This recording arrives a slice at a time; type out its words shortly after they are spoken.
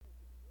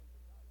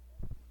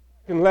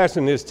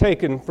Lesson is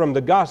taken from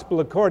the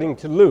Gospel according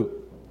to Luke.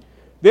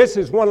 This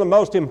is one of the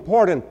most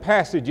important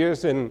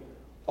passages in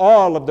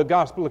all of the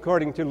Gospel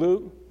according to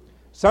Luke.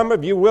 Some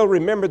of you will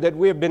remember that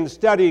we have been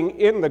studying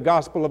in the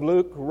Gospel of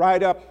Luke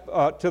right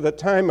up to the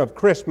time of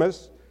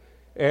Christmas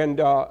and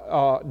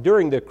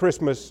during the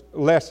Christmas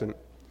lesson.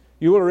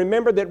 You will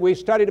remember that we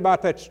studied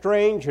about that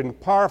strange and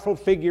powerful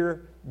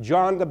figure,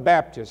 John the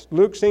Baptist.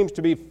 Luke seems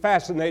to be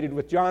fascinated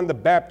with John the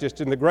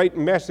Baptist and the great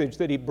message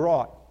that he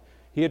brought.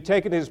 He had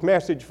taken his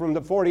message from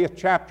the 40th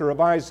chapter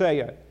of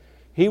Isaiah.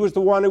 He was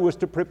the one who was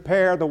to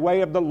prepare the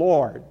way of the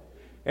Lord.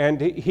 And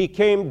he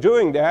came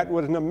doing that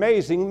with an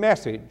amazing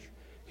message.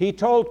 He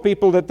told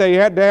people that they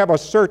had to have a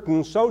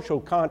certain social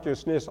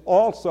consciousness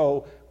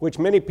also, which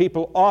many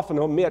people often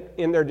omit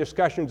in their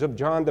discussions of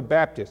John the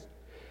Baptist.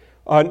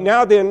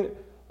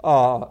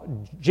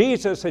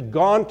 Jesus had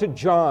gone to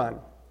John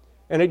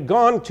and had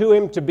gone to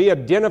him to be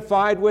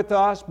identified with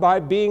us by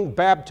being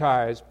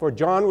baptized, for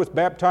John was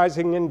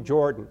baptizing in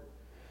Jordan.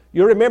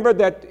 You remember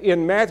that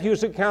in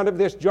Matthew's account of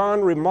this,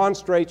 John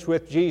remonstrates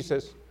with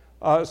Jesus,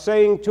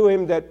 saying to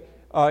him that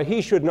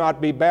he should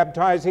not be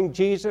baptizing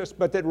Jesus,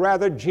 but that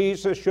rather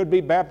Jesus should be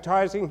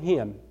baptizing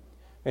him.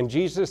 And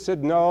Jesus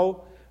said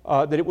no,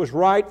 that it was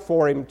right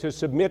for him to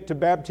submit to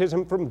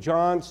baptism from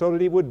John so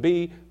that he would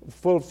be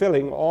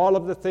fulfilling all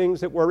of the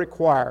things that were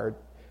required.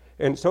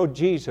 And so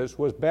Jesus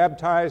was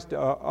baptized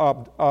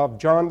of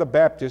John the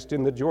Baptist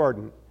in the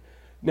Jordan.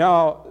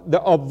 Now,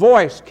 a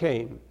voice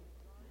came.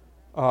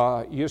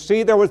 You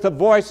see, there was the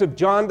voice of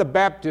John the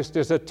Baptist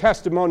as a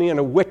testimony and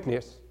a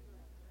witness.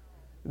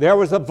 There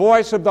was the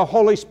voice of the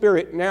Holy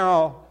Spirit,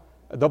 now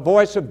the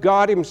voice of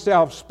God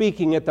himself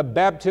speaking at the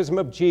baptism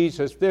of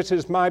Jesus. This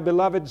is my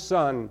beloved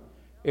Son,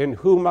 in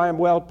whom I am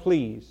well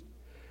pleased.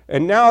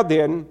 And now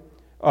then,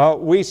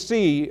 we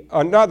see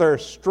another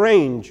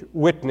strange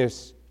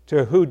witness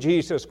to who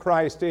Jesus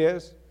Christ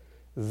is.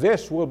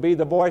 This will be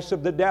the voice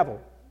of the devil,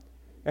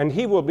 and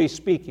he will be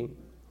speaking.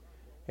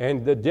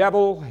 And the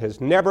devil has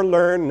never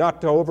learned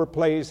not to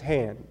overplay his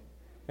hand.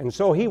 And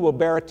so he will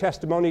bear a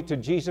testimony to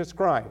Jesus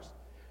Christ.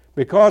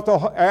 Because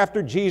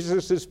after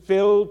Jesus is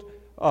filled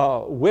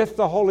with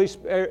the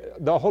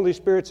Holy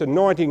Spirit's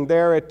anointing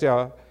there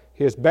at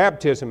his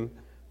baptism,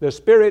 the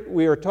Spirit,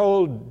 we are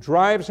told,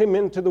 drives him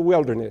into the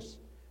wilderness.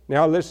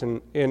 Now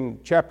listen,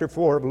 in chapter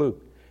 4 of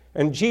Luke.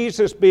 And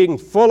Jesus, being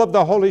full of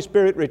the Holy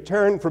Spirit,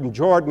 returned from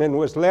Jordan and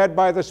was led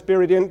by the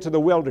Spirit into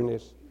the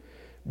wilderness,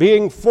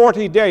 being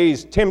 40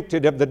 days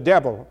tempted of the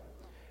devil.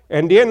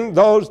 And in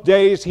those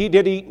days he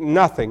did eat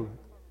nothing.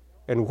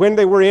 And when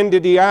they were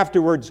ended, he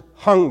afterwards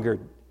hungered.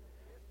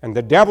 And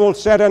the devil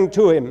said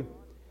unto him,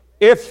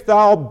 If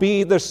thou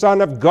be the Son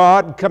of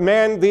God,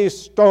 command these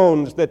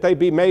stones that they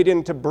be made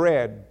into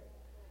bread.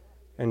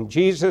 And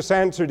Jesus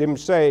answered him,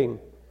 saying,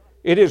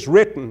 It is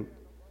written,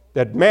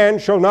 that man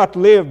shall not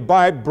live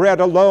by bread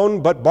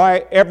alone, but by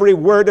every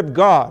word of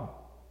God.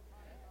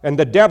 And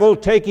the devil,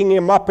 taking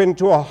him up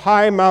into a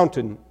high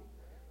mountain,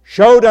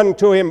 showed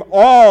unto him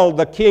all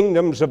the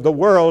kingdoms of the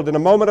world in a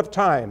moment of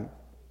time.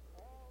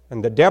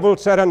 And the devil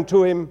said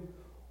unto him,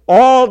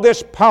 All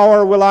this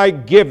power will I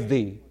give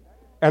thee,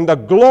 and the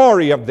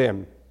glory of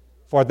them,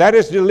 for that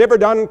is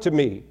delivered unto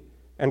me,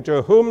 and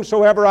to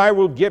whomsoever I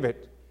will give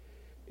it.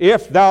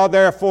 If thou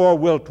therefore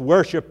wilt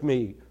worship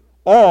me,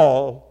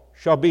 all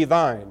shall be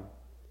thine.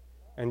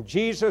 And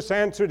Jesus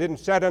answered and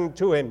said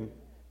unto him,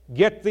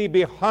 Get thee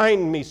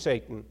behind me,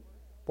 Satan,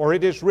 for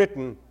it is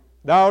written,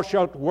 Thou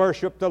shalt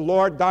worship the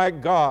Lord thy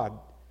God,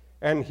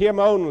 and him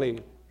only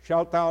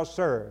shalt thou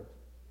serve.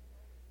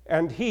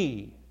 And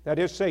he, that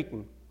is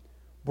Satan,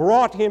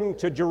 brought him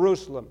to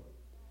Jerusalem,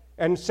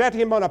 and set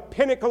him on a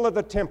pinnacle of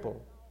the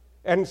temple,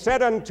 and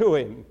said unto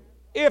him,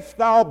 If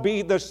thou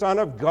be the Son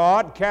of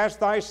God, cast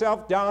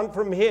thyself down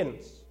from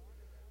hence.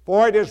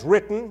 For it is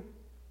written,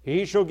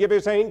 He shall give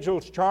his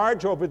angels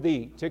charge over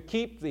thee, to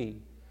keep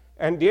thee,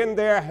 and in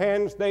their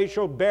hands they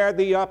shall bear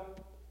thee up,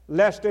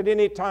 lest at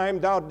any time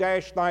thou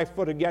dash thy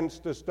foot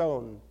against a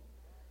stone.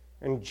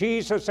 And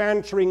Jesus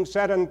answering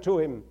said unto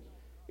him,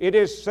 It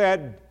is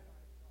said,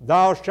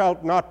 Thou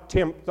shalt not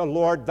tempt the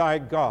Lord thy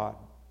God.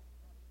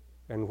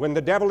 And when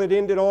the devil had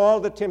ended all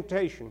the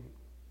temptation,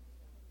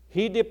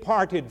 he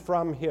departed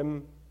from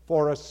him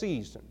for a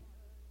season.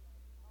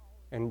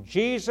 And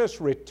Jesus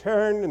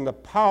returned in the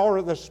power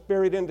of the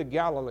Spirit into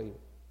Galilee.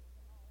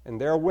 And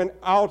there went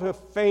out a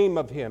fame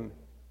of him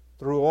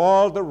through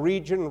all the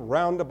region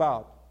round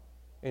about.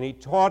 And he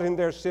taught in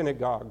their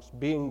synagogues,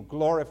 being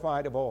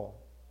glorified of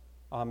all.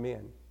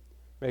 Amen.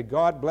 May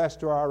God bless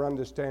to our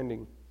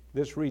understanding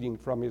this reading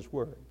from his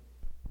word.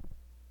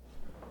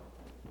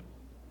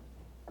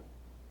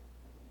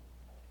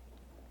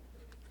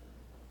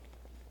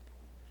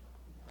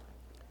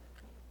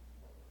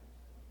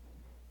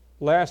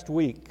 Last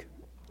week,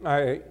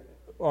 I,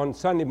 on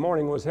Sunday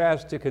morning, was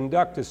asked to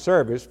conduct a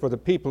service for the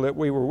people that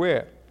we were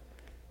with.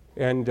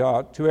 And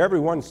to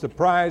everyone's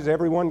surprise,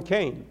 everyone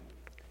came.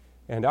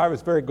 And I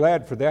was very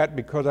glad for that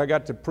because I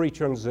got to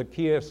preach on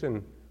Zacchaeus.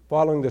 And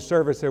following the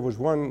service, there was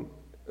one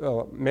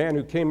man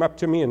who came up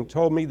to me and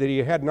told me that he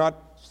had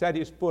not set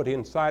his foot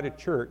inside a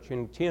church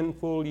in 10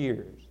 full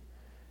years.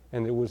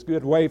 And it was a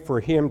good way for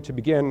him to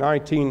begin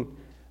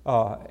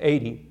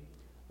 1980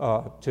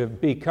 to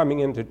be coming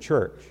into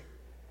church.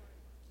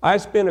 I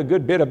spent a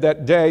good bit of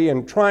that day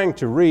in trying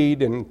to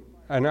read, and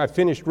I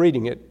finished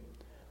reading it,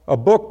 a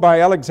book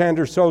by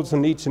Alexander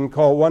Solzhenitsyn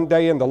called One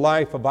Day in the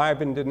Life of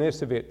Ivan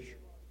Denisovich.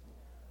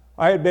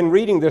 I had been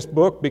reading this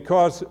book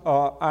because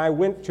I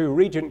went to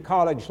Regent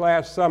College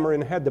last summer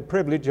and had the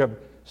privilege of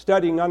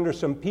studying under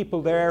some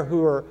people there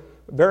who are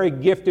very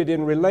gifted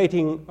in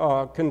relating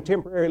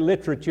contemporary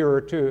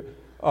literature to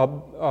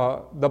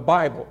the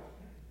Bible.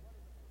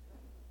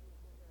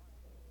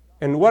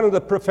 And one of the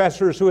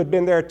professors who had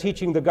been there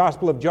teaching the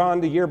Gospel of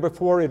John the year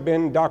before had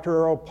been Dr.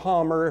 Earl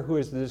Palmer, who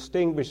is the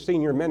distinguished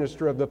senior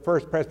minister of the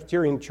First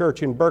Presbyterian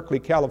Church in Berkeley,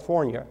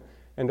 California,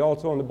 and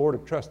also on the Board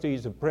of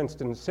Trustees of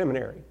Princeton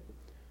Seminary.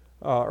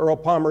 Earl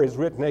Palmer has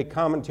written a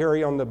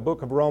commentary on the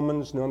book of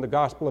Romans and on the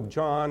Gospel of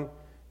John,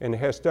 and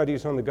has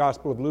studies on the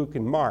Gospel of Luke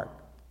and Mark.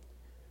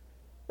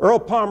 Earl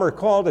Palmer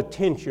called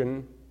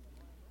attention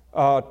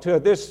to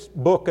this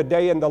book, A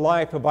Day in the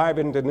Life of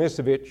Ivan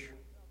Denisovich,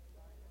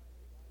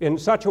 in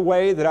such a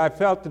way that I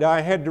felt that I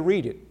had to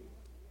read it.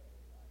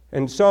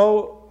 And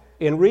so,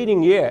 in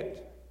reading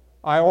it,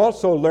 I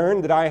also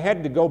learned that I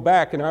had to go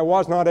back, and I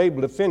was not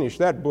able to finish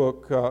that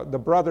book, The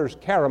Brothers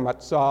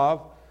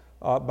Karamazov,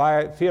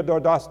 by Fyodor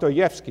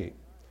Dostoevsky.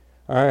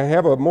 I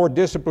have a more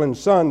disciplined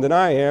son than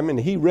I am, and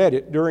he read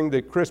it during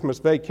the Christmas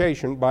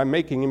vacation by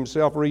making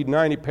himself read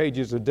 90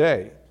 pages a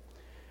day.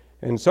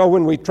 And so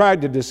when we tried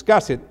to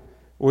discuss it,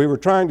 we were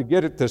trying to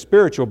get at the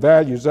spiritual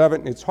values of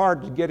it, and it's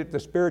hard to get at the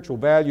spiritual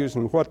values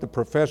and what the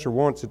professor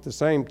wants at the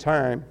same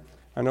time.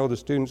 I know the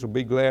students will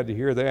be glad to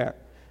hear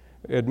that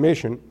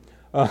admission.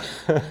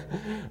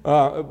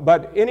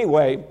 But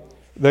anyway,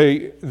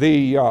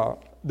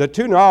 the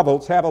two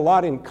novels have a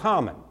lot in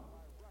common.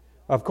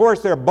 Of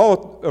course, they're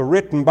both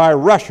written by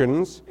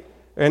Russians,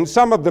 and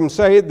some of them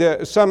say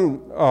that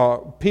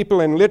some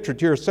people in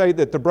literature say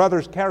that The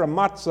Brothers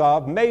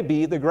Karamazov may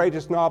be the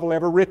greatest novel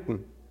ever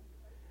written.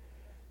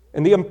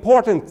 And the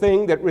important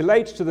thing that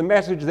relates to the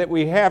message that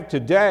we have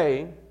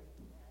today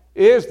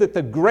is that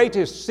the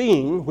greatest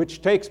scene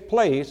which takes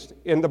place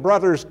in The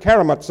Brothers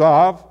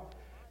Karamazov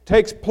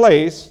takes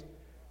place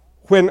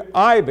when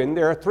Ivan,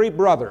 there are three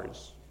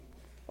brothers.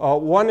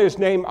 One is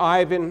named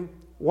Ivan,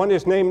 one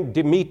is named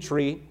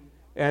Dmitri,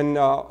 and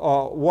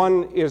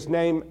one is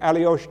named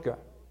Alyoshka.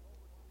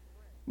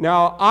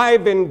 Now,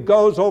 Ivan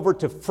goes over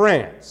to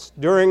France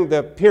during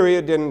the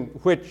period in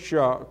which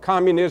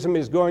communism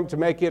is going to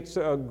make its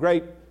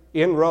great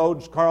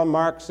inroads. Karl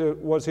Marx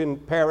was in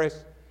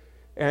Paris,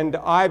 and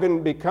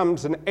Ivan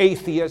becomes an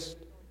atheist,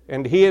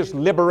 and he is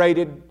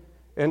liberated,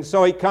 and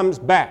so he comes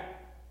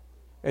back.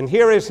 And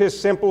here is his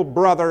simple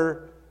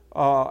brother,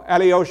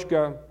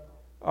 Alyoshka,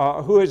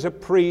 who is a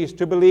priest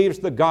who believes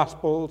the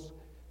Gospels,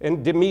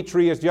 and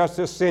Dmitri is just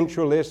a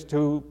sensualist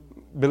who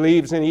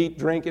believes in eat,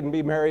 drink, and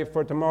be merry,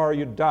 for tomorrow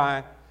you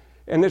die.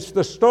 And it's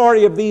the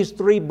story of these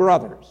three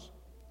brothers.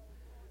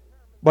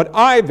 But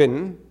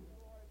Ivan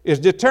is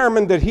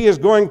determined that he is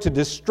going to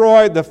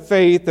destroy the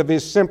faith of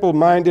his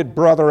simple-minded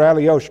brother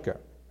Alyoshka.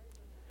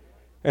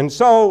 And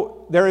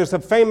so there is a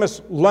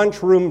famous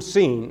lunchroom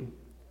scene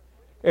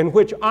in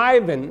which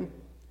Ivan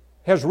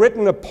has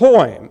written a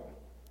poem.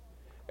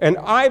 And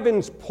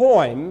Ivan's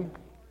poem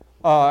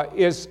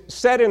is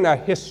set in a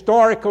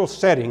historical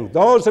setting.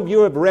 Those of you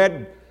who have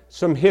read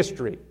some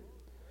history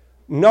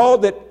know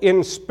that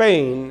in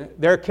Spain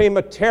there came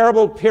a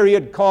terrible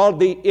period called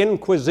the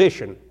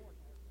Inquisition,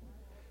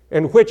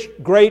 in which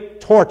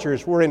great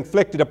tortures were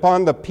inflicted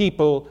upon the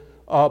people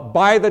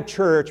by the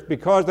church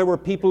because there were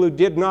people who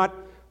did not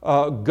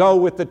go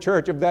with the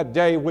church of that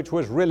day, which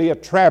was really a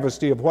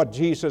travesty of what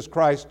Jesus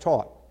Christ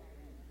taught.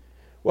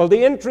 Well,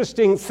 the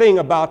interesting thing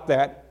about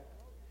that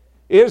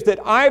is that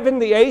Ivan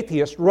the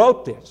Atheist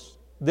wrote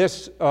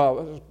this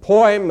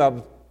poem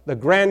of the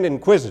Grand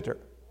Inquisitor.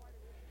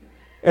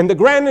 And the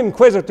Grand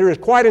Inquisitor is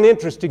quite an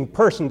interesting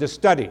person to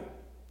study.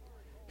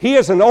 He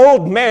is an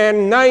old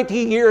man, 90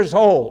 years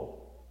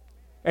old,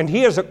 and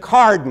he is a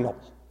cardinal.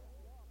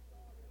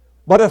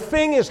 But a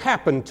thing has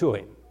happened to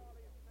him.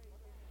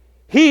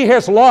 He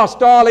has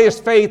lost all his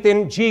faith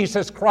in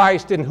Jesus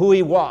Christ and who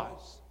he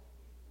was.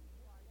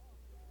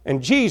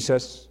 And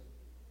Jesus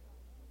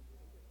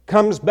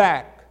comes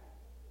back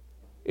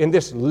in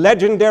this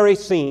legendary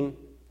scene.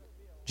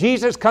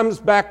 Jesus comes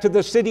back to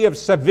the city of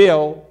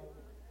Seville,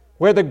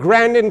 where the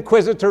Grand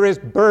Inquisitor has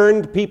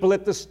burned people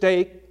at the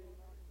stake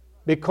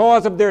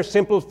because of their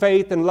simple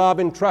faith and love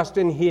and trust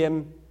in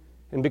him,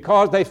 and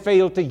because they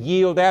failed to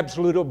yield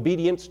absolute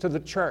obedience to the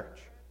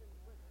church.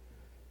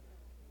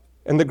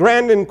 And the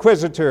Grand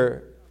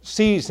Inquisitor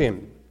sees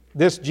him,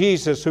 this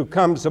Jesus who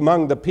comes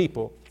among the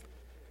people.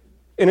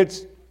 And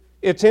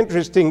it's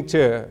interesting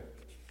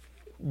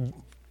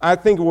I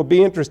think it will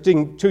be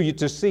interesting to you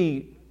to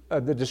see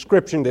the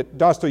description that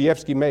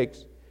Dostoevsky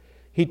makes.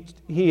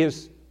 He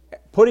is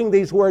putting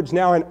these words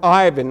now in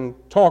Ivan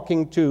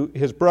talking to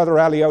his brother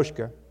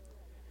Alyoshka.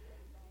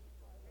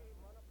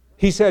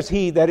 He says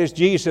he, that is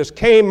Jesus,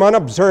 came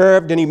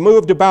unobserved, and he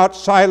moved about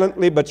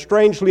silently, but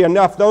strangely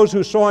enough, those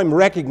who saw him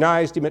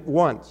recognized him at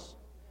once.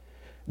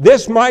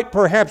 This might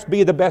perhaps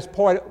be the best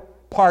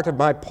part of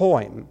my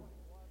poem.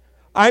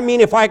 I mean,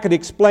 if I could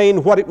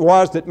explain what it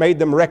was that made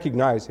them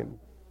recognize him.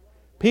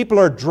 People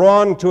are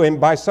drawn to him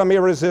by some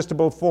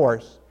irresistible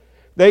force.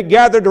 They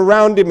gathered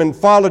around him and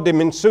followed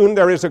him, and soon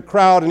there is a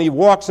crowd, and he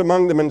walks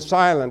among them in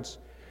silence,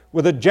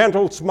 with a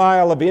gentle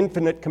smile of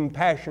infinite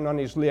compassion on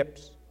his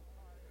lips.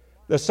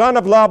 The sun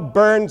of love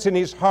burns in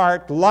his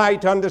heart.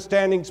 Light,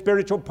 understanding,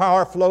 spiritual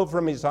power flow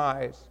from his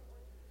eyes.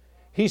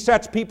 He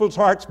sets people's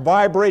hearts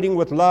vibrating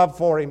with love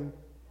for him.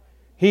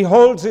 He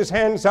holds his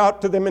hands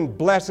out to them and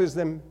blesses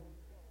them.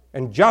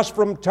 And just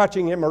from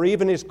touching him, or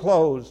even his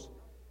clothes,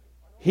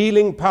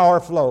 healing power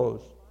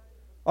flows.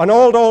 An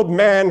old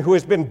man who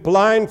has been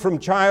blind from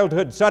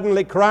childhood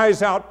suddenly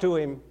cries out to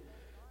him,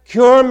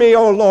 "Cure me,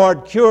 O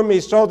Lord, cure me,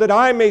 so that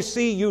I may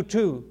see you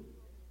too."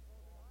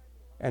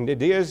 And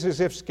it is as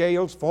if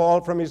scales fall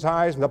from his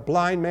eyes, and the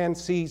blind man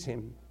sees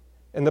him.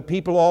 And the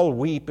people all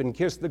weep and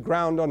kiss the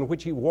ground on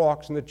which he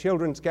walks, and the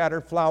children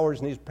scatter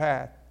flowers in his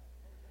path.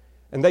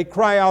 And they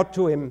cry out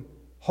to him,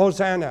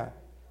 "Hosanna!"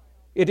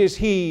 It is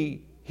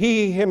he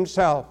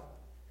himself.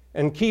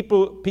 And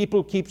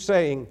people keep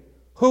saying,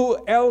 "Who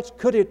else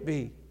could it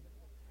be?"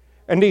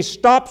 And he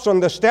stops on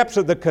the steps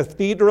of the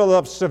Cathedral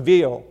of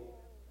Seville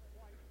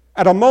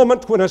at a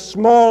moment when a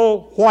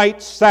small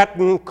white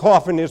satin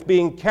coffin is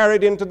being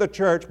carried into the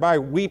church by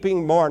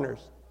weeping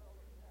mourners.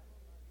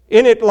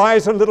 In it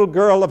lies a little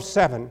girl of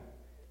 7,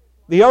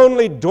 the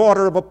only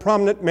daughter of a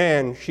prominent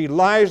man. She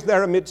lies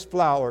there amidst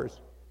flowers.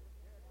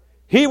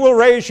 "He will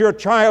raise your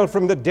child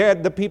from the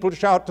dead," the people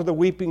shout to the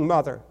weeping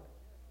mother.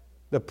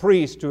 The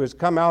priest who has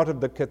come out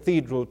of the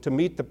cathedral to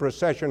meet the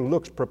procession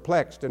looks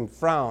perplexed and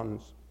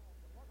frowns.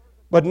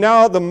 But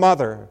now the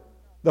mother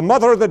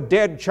of the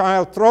dead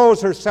child,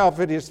 throws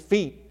herself at his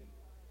feet,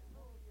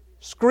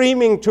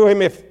 screaming to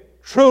him, "If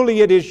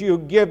truly it is you,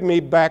 give me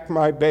back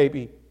my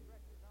baby."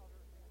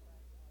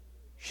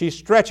 She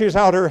stretches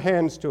out her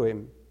hands to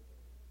him.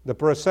 The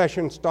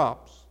procession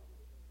stops.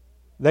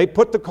 They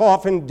put the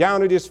coffin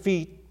down at his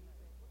feet.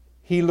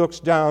 He looks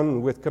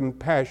down with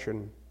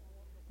compassion,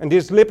 and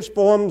his lips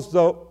form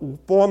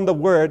the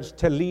words,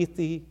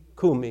 "Talitha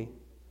cumi,"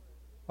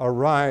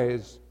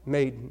 arise,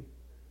 maiden.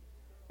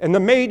 And the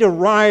maid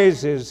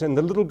arises, and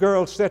the little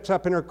girl sits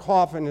up in her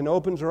coffin and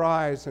opens her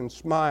eyes and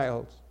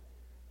smiles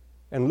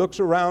and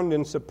looks around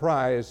in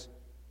surprise.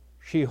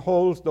 She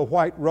holds the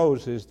white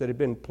roses that had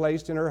been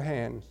placed in her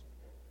hands,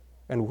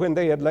 and when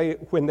they had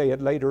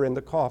laid her in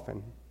the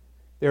coffin,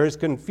 there is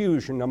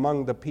confusion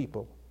among the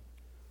people.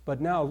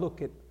 But now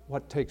look at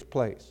what takes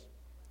place.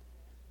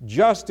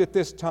 Just at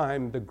this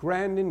time, the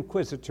Grand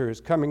Inquisitor is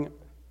coming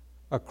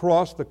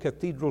across the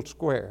cathedral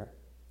square.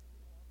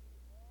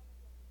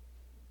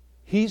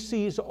 He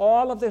sees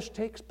all of this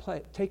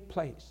take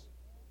place.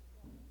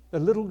 The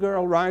little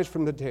girl rise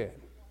from the dead.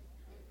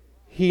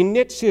 He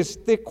knits his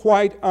thick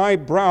white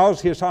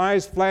eyebrows, his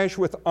eyes flash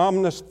with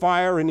ominous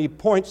fire, and he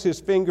points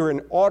his finger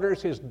and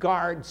orders his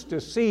guards to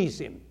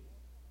seize him.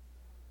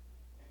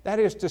 That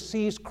is, to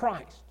seize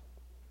Christ.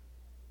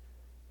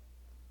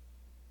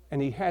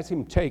 And he has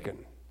him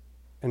taken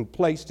and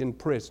placed in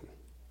prison.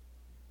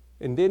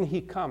 And then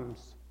he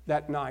comes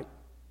that night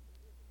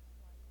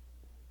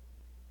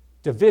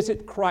to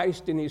visit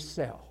Christ in his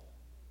cell.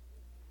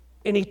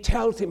 And he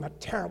tells him a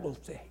terrible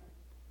thing.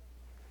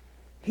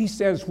 He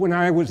says, "When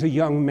I was a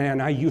young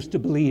man, I used to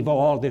believe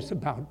all this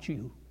about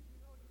you.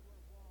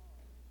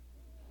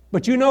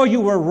 But you know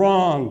you were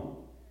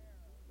wrong.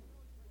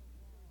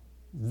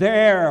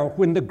 There,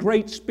 when the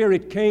Great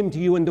Spirit came to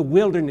you in the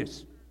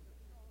wilderness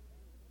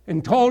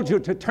and told you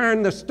to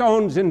turn the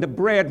stones into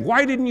bread,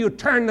 why didn't you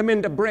turn them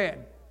into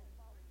bread?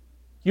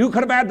 You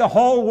could have had the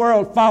whole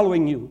world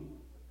following you.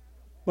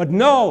 But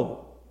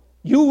no,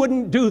 you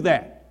wouldn't do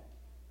that.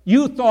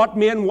 You thought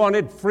men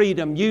wanted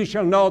freedom. You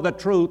shall know the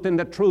truth, and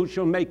the truth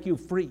shall make you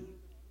free.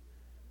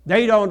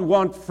 They don't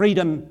want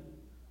freedom.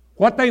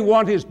 What they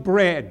want is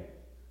bread.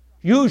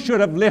 You should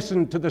have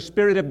listened to the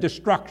spirit of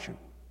destruction.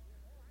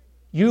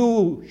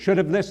 You should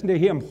have listened to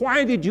him.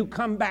 Why did you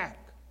come back?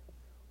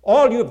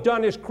 All you've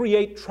done is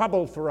create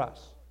trouble for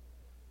us."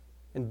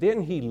 And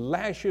then he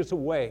lashes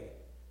away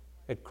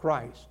at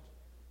Christ.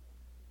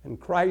 And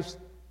Christ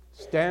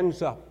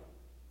stands up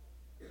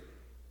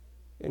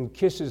and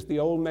kisses the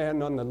old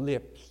man on the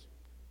lips.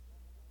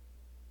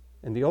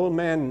 And the old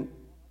man,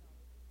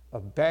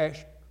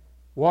 abashed,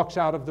 walks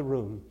out of the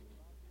room.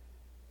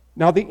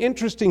 Now, the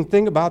interesting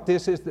thing about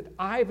this is that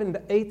Ivan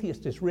the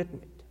Atheist has written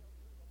it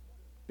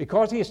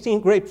because he has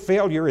seen great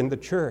failure in the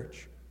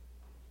church.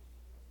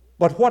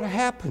 But what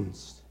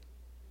happens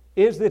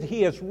is that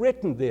he has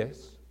written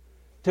this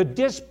to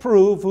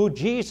disprove who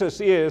Jesus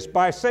is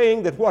by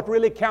saying that what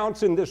really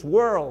counts in this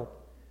world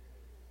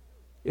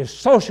is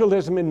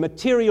socialism and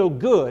material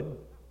good,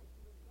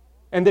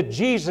 and that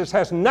Jesus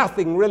has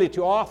nothing really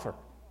to offer,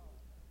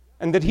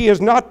 and that he is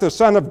not the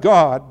Son of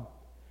God.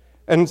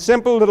 And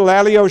simple little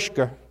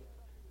Alyoshka,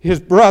 his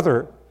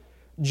brother,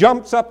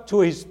 jumps up to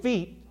his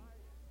feet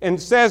and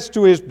says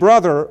to his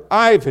brother,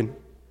 Ivan,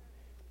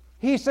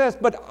 he says,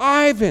 but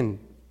Ivan,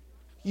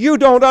 you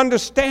don't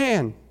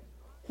understand.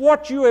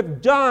 What you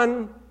have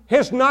done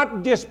has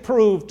not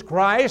disproved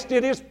Christ.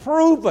 It has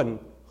proven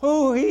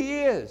who he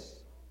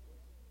is.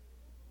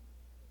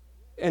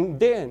 And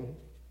then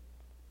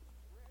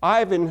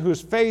Ivan,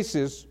 whose face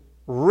is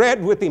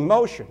red with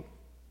emotion,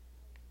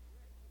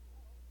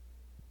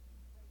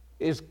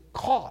 is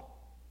caught,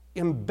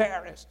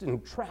 embarrassed,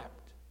 and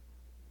trapped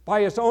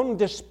by his own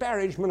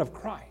disparagement of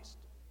Christ.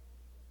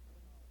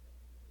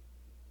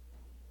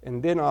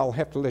 And then I'll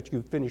have to let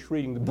you finish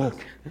reading the book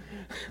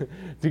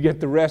to get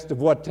the rest of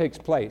what takes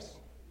place.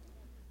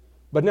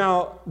 But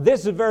now, this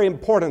is a very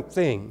important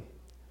thing,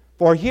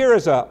 for here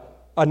is a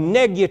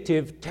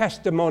negative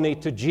testimony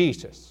to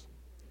Jesus.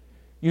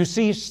 You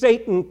see,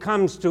 Satan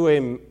comes to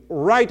him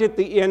right at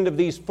the end of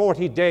these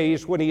 40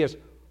 days when he is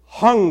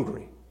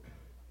hungry.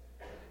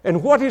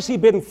 And what has he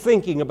been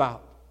thinking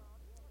about?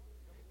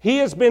 He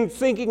has been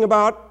thinking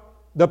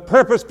about the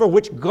purpose for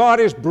which God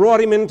has brought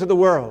him into the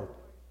world,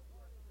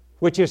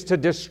 which is to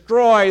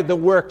destroy the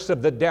works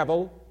of the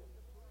devil,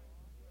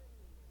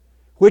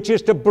 which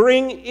is to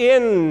bring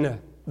in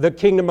the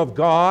kingdom of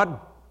God.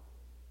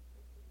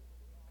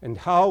 And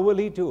how will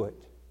he do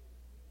it?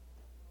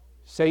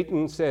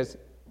 Satan says,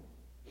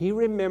 he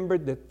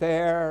remembered that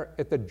there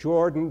at the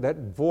Jordan that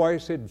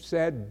voice had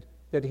said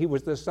that he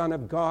was the Son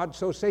of God.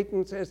 So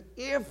Satan says,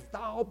 if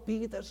thou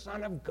be the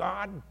Son of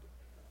God,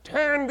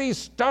 turn these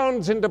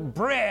stones into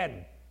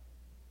bread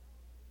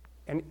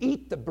and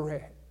eat the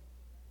bread.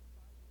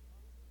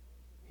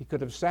 He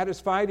could have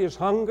satisfied his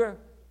hunger.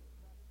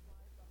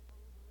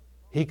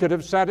 He could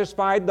have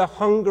satisfied the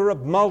hunger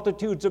of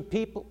multitudes of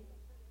people.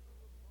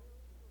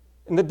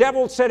 And the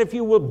devil said, if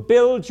you will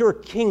build your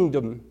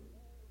kingdom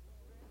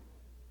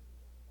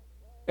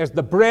as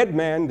the bread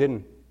man,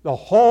 then the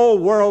whole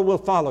world will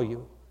follow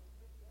you.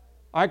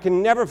 I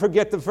can never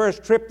forget the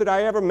first trip that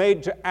I ever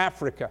made to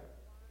Africa.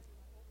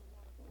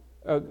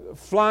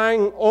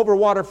 Flying over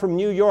water from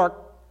New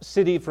York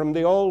City, from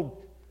the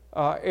old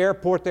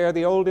airport there,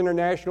 the old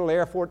international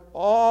airport,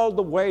 all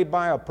the way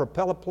by a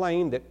propeller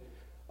plane that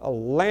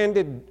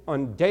landed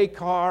on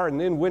Dakar and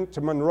then went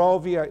to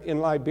Monrovia in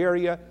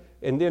Liberia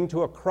and then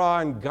to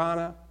Accra in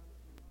Ghana.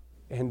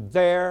 And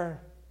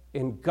there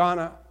in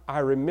Ghana, I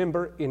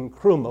remember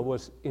Nkrumah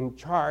was in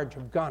charge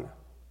of Ghana.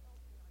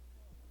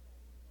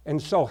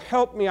 And so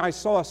help me, I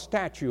saw a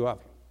statue of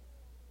him.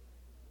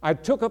 I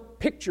took a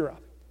picture of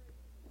him.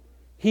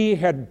 He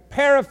had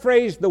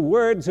paraphrased the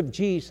words of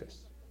Jesus.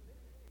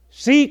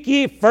 Seek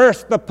ye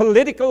first the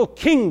political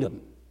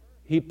kingdom.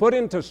 He put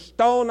into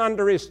stone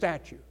under his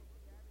statue.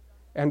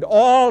 And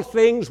all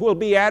things will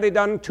be added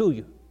unto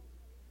you.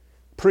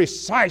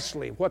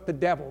 Precisely what the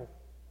devil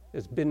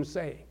has been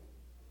saying.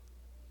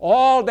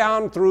 All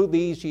down through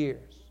these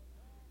years.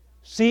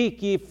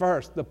 Seek ye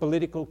first the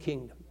political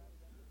kingdom.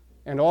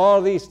 And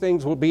all these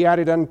things will be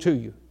added unto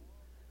you.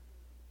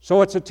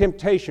 So it's a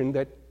temptation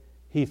that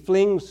he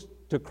flings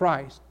to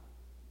Christ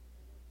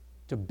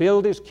to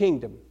build his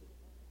kingdom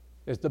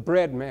as the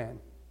bread man.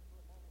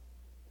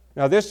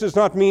 Now, this does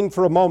not mean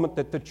for a moment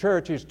that the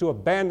church is to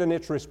abandon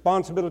its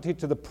responsibility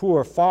to the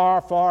poor.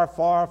 Far, far,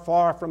 far,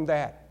 far from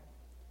that.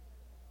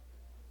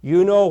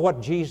 You know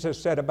what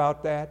Jesus said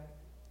about that?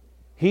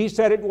 He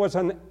said it was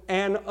an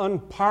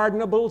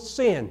unpardonable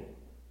sin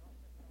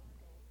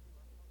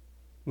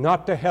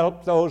not to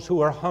help those who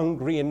are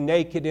hungry and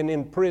naked and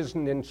in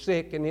prison and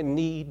sick and in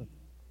need.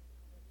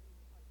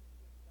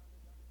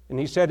 And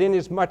he said,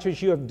 inasmuch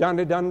as you have done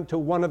it unto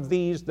one of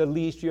these, the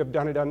least you have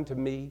done it unto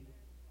me.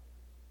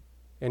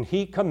 And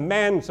he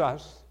commands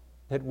us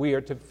that we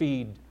are to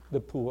feed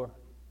the poor.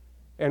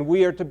 And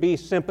we are to be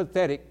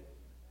sympathetic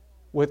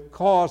with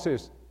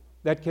causes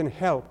that can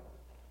help.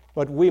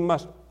 But we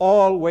must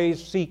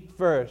always seek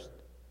first,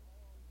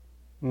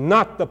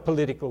 not the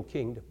political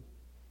kingdom,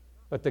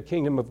 but the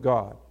kingdom of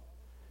God.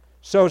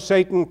 So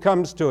Satan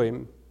comes to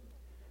him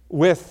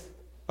with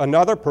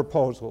another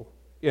proposal.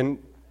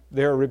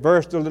 They're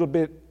reversed a little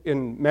bit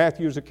in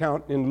Matthew's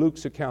account, in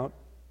Luke's account.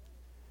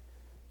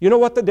 You know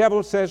what the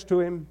devil says to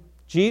him?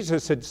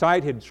 Jesus had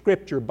cited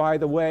Scripture, by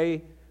the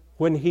way,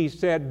 when he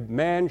said,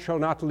 man shall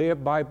not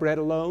live by bread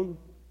alone.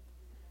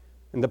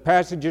 And the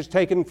passage is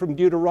taken from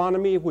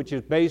Deuteronomy, which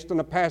is based on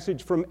a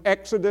passage from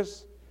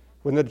Exodus,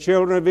 when the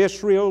children of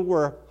Israel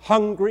were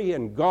hungry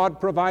and God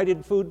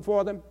provided food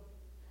for them.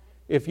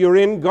 If you're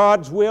in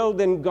God's will,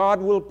 then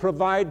God will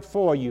provide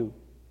for you.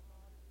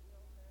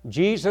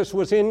 Jesus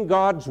was in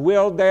God's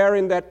will there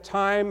in that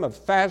time of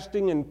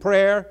fasting and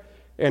prayer,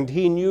 and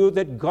he knew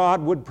that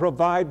God would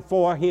provide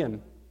for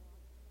him.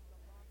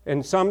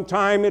 And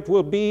sometime it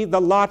will be the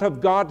lot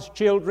of God's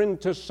children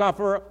to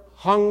suffer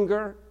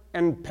hunger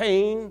and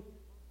pain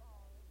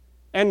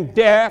and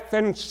death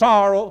and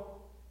sorrow,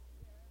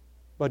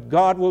 but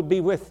God will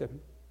be with them.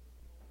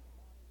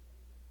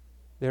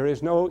 There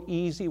is no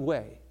easy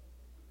way.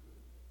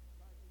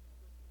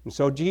 And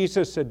so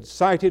Jesus had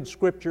cited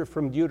Scripture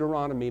from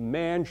Deuteronomy,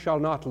 man shall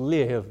not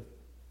live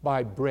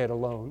by bread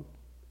alone.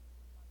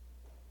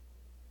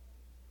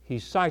 He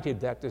cited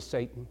that to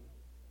Satan,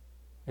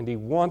 and he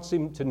wants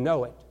him to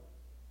know it,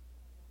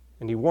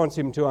 and he wants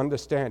him to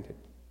understand it.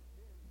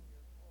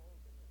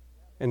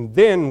 And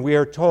then we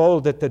are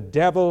told that the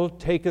devil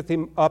taketh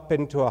him up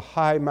into a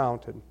high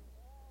mountain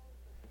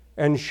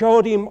and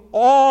showed him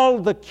all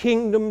the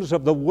kingdoms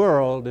of the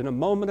world in a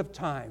moment of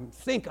time.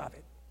 Think of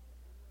it.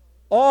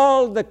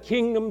 All the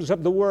kingdoms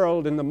of the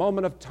world in the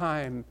moment of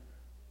time.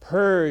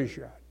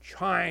 Persia,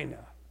 China,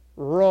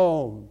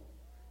 Rome,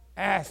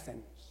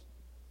 Athens.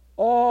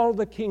 All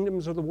the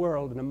kingdoms of the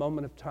world in a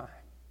moment of time.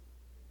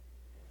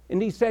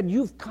 And he said,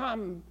 you've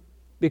come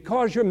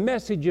because your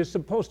message is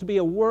supposed to be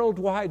a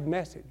worldwide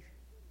message.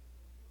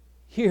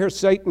 Here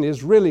Satan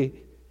is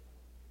really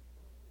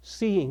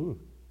seeing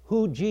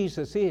who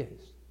Jesus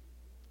is.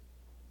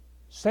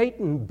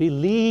 Satan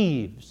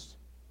believes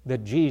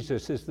that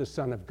Jesus is the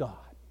Son of God.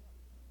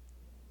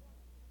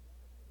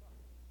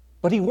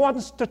 But he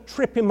wants to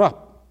trip him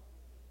up.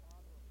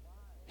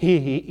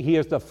 He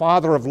is the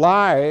father of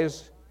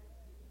lies,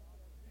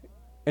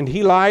 and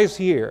he lies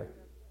here.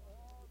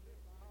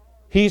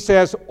 He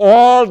says,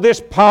 all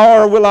this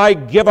power will I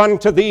give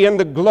unto thee, and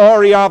the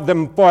glory of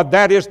them, for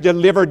that is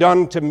delivered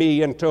unto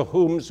me, and to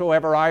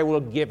whomsoever I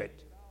will give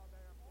it.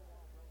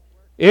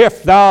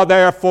 If thou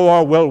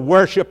therefore will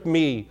worship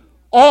me,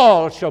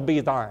 all shall be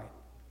thine.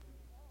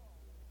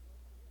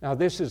 Now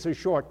this is a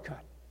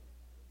shortcut.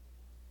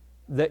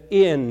 The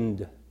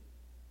end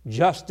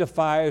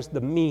justifies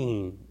the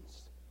means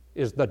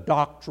is the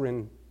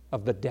doctrine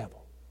of the devil.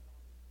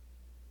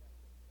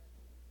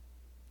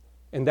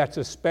 And that's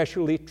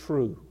especially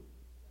true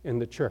in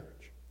the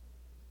church.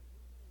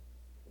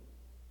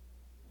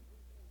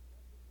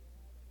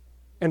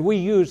 And we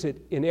use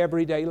it in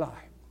everyday life.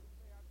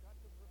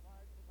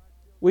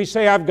 We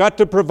say, I've got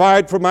to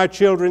provide for my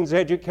children's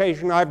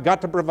education. I've got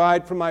to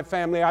provide for my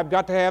family. I've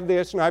got to have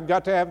this and I've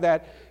got to have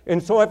that.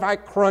 And so if I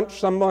crunch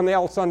someone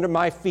else under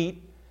my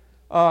feet,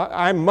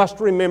 I must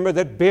remember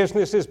that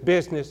business is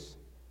business.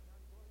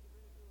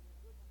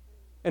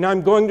 And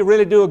I'm going to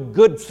really do a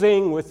good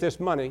thing with this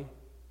money.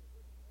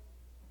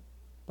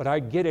 But I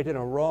get it in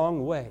a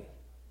wrong way.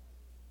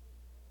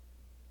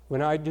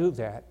 When I do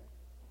that,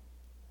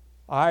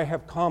 I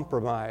have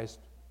compromised.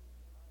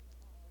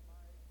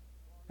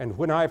 And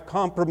when I've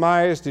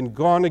compromised and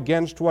gone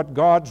against what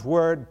God's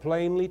Word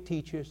plainly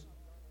teaches,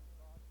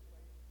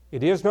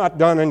 it is not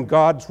done in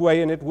God's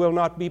way, and it will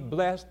not be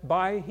blessed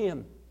by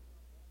Him.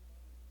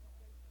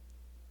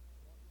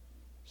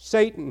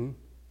 Satan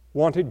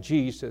wanted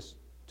Jesus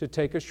to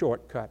take a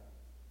shortcut.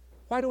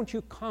 Why don't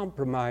you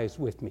compromise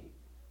with me?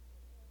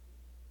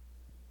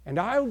 And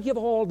I'll give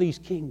all these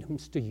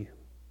kingdoms to you.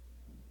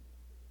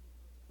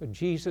 But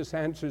Jesus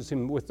answers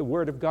him with the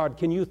Word of God.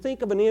 Can you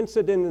think of an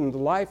incident in the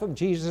life of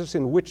Jesus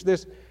in which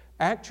this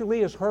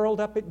actually is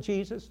hurled up at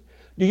Jesus?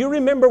 Do you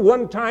remember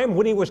one time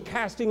when he was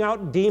casting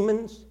out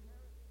demons?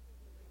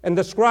 And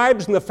the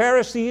scribes and the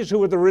Pharisees, who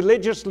were the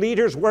religious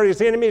leaders, were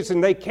his enemies,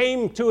 and they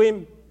came to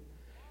him.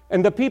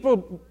 And the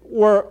people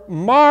were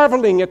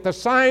marveling at the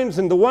signs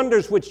and the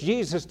wonders which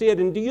Jesus did.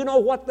 And do you know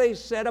what they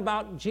said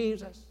about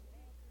Jesus?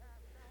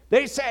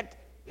 They said,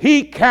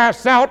 he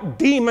casts out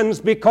demons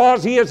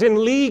because he is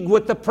in league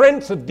with the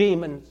prince of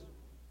demons.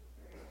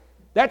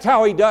 That's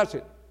how he does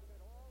it.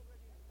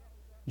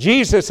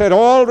 Jesus had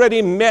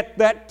already met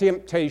that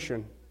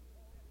temptation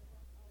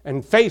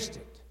and faced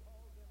it.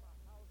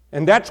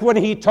 And that's when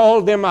he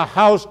told them, a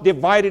house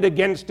divided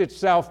against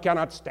itself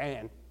cannot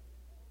stand.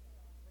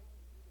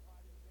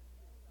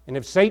 And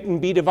if Satan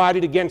be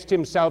divided against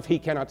himself, he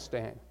cannot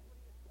stand.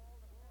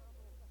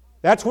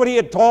 That's what he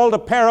had told a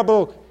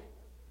parable.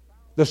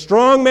 The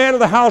strong man of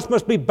the house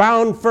must be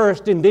bound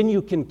first, and then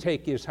you can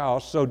take his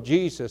house. So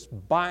Jesus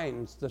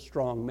binds the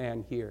strong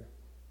man here.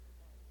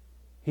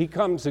 He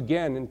comes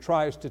again and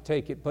tries to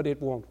take it, but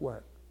it won't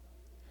work.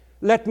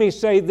 Let me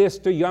say this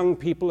to young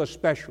people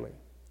especially.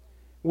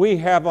 We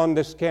have on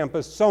this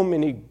campus so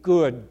many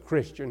good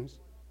Christians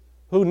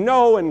who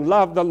know and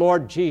love the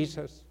Lord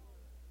Jesus,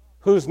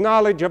 whose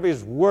knowledge of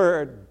His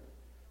Word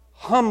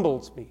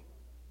humbles me.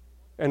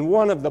 And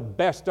one of the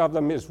best of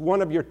them is one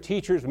of your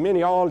teachers.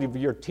 All of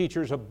your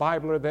teachers of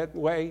Bible are that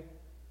way.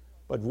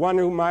 But one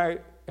whom I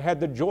had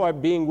the joy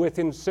of being with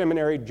in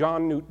seminary,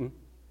 John Newton.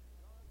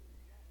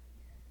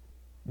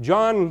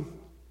 John,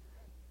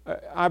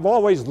 I've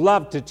always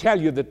loved to tell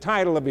you the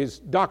title of his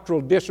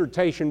doctoral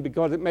dissertation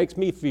because it makes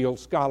me feel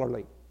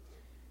scholarly.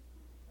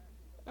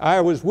 I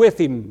was with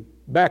him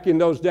back in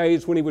those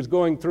days when he was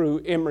going through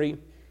Emory,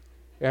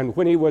 and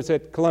when he was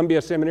at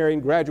Columbia Seminary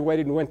and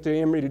graduated and went to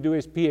Emory to do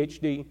his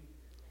PhD.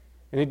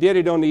 And he did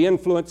it on the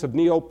influence of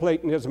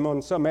Neoplatonism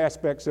on some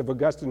aspects of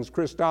Augustine's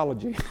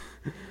Christology.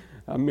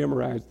 I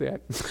memorized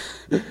that.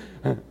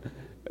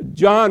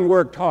 John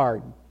worked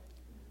hard.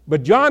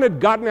 But John had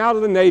gotten out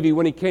of the Navy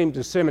when he came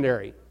to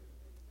seminary.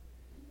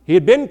 He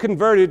had been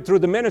converted through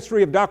the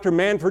ministry of Dr.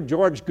 Manford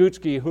George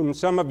Gutsky, whom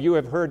some of you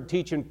have heard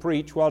teach and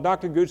preach, while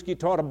Dr. Gutsky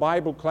taught a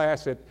Bible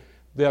class at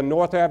the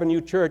North Avenue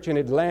Church in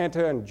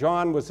Atlanta, and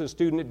John was a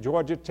student at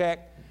Georgia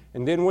Tech.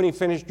 And then when he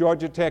finished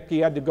Georgia Tech, he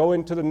had to go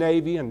into the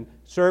Navy and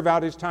serve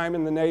out his time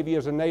in the Navy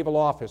as a naval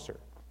officer.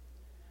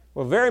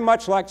 Well, very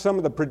much like some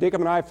of the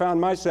predicament I found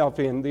myself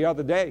in the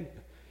other day,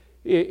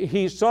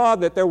 he saw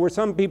that there were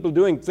some people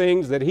doing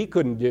things that he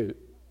couldn't do.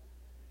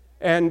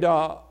 And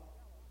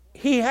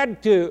he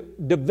had to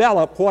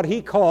develop what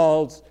he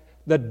calls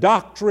the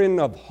doctrine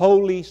of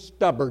holy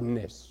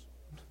stubbornness.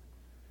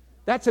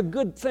 That's a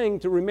good thing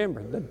to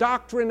remember, the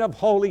doctrine of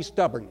holy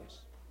stubbornness.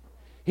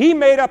 He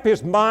made up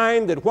his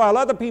mind that while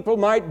other people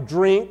might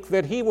drink,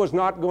 that he was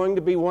not going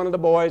to be one of the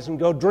boys and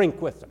go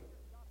drink with them.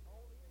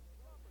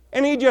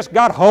 And he just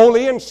got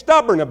holy and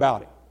stubborn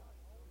about it.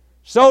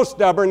 So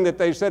stubborn that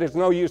they said it's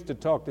no use to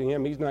talk to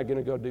him. He's not going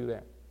to go do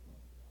that.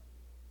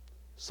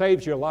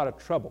 Saves you a lot of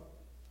trouble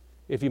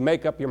if you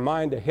make up your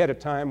mind ahead of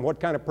time what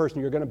kind of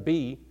person you're going to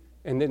be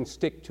and then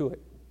stick to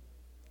it.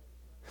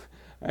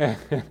 I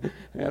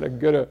had a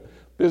good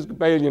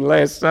Episcopalian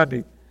last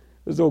Sunday.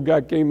 This old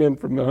guy came in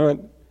from the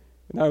hunt,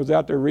 and I was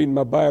out there reading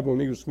my Bible,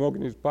 and he was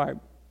smoking his pipe.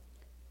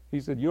 He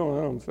said, "You don't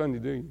hunt on Sunday,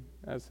 do you?"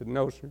 I said,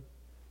 "No, sir."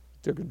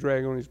 He took a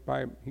drag on his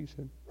pipe. He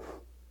said,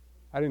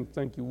 "I didn't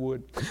think you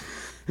would."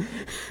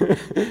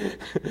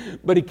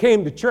 But he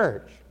came to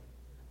church.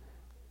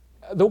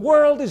 The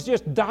world is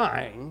just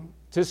dying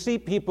to see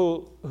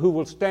people who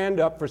will stand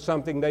up for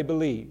something they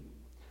believe.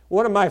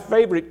 One of my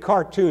favorite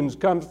cartoons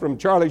comes from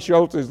Charlie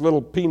Schultz's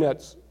Little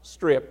Peanuts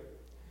strip.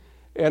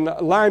 And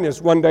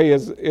Linus one day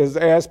is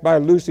asked by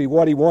Lucy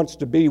what he wants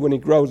to be when he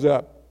grows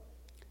up.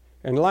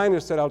 And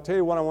Linus said, "I'll tell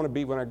you what I want to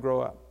be when I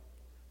grow up.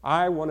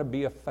 I want to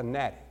be a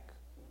fanatic."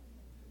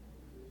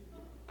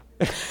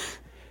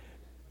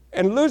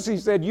 And Lucy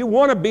said, "You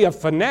want to be a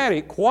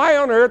fanatic? Why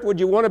on earth would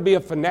you want to be a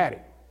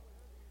fanatic?"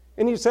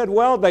 And he said,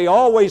 "Well, they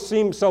always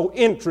seem so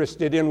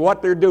interested in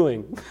what they're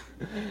doing."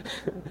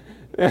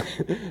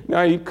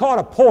 Now, he caught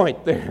a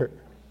point there.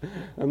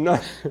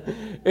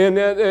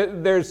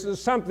 There's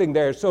something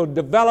there. So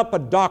develop a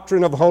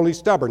doctrine of holy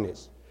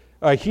stubbornness.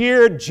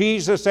 Here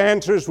Jesus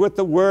answers with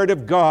the word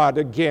of God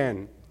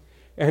again.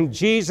 And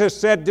Jesus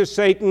said to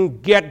Satan,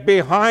 "Get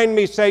behind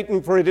me,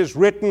 Satan, for it is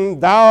written,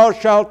 Thou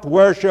shalt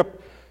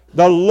worship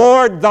the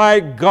Lord thy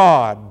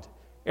God,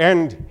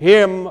 and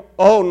him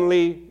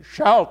only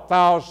shalt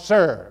thou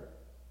serve."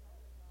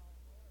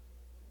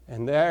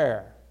 And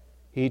there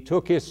he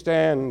took his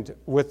stand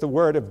with the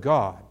word of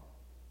God.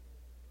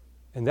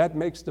 And that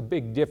makes the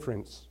big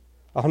difference.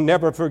 I'll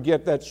never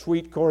forget that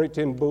sweet Corrie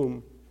ten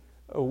Boom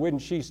when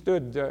she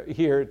stood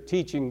here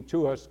teaching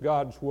to us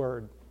God's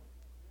word.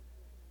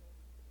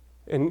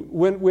 And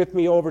went with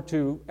me over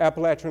to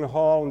Appalachian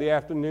Hall in the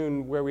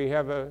afternoon where we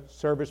have a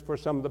service for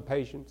some of the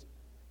patients.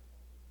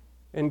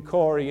 And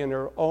Corrie, in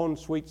her own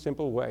sweet,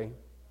 simple way,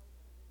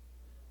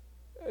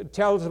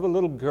 tells of a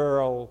little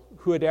girl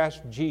who had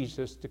asked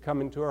Jesus to come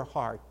into her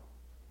heart.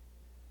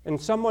 And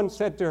someone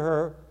said to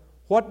her,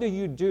 "What do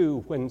you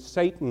do when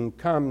Satan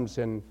comes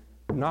and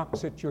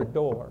knocks at your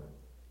door?"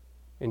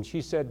 And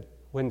she said,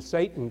 "When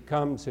Satan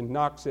comes and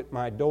knocks at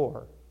my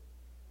door,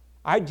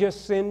 I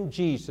just send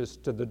Jesus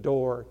to the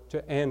door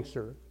to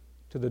answer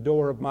to the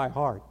door of my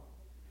heart.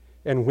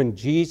 And when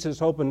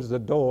Jesus opens the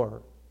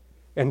door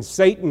and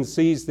Satan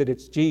sees that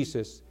it's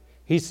Jesus,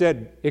 he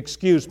said,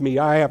 'Excuse me,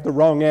 I have the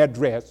wrong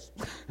address.'"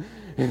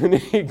 And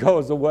he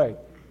goes away.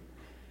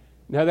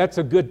 Now that's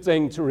a good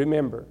thing to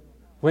remember.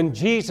 When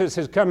Jesus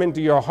has come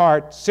into your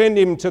heart, send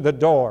him to the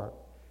door.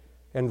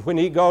 And when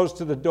he goes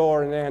to the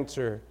door and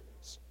answers,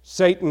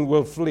 Satan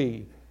will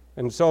flee.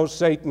 And so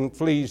Satan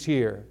flees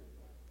here.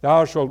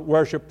 "Thou shalt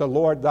worship the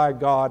Lord thy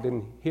God,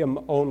 and him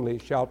only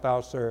shalt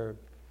thou serve."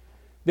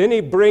 Then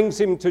he brings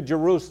him to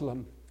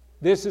Jerusalem.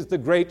 This is the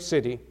great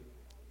city.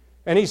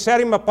 "And he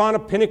set him upon a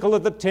pinnacle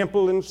of the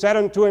temple, and said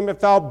unto him, If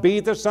thou be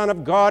the Son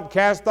of God,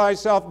 cast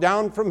thyself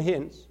down from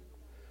hence.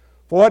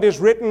 For it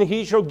is written,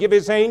 He shall give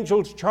his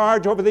angels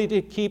charge over thee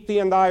to keep thee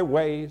in thy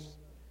ways.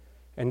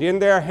 And in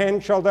their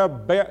hand shall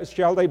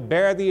they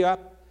bear thee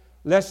up,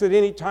 lest at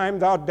any time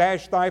thou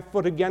dash thy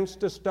foot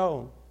against a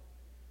stone.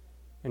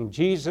 And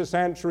Jesus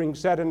answering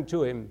said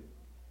unto him,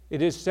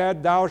 It is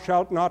said, Thou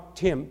shalt not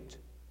tempt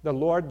the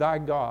Lord thy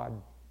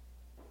God."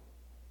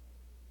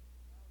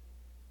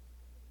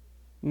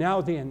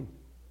 Now then,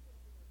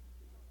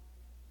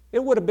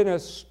 it would have been a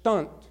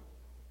stunt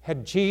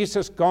had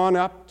Jesus gone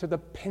up to the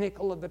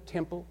pinnacle of the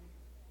temple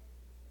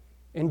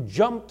and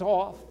jumped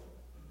off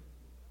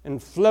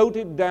and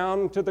floated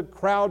down to the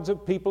crowds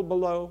of people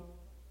below,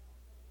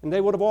 and they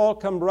would have all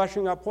come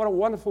rushing up. What a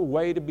wonderful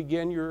way to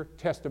begin your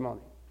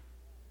testimony.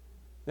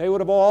 They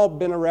would have all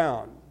been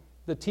around.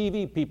 The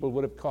TV people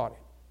would have caught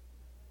it.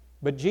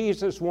 But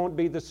Jesus won't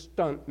be the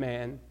stunt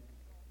man.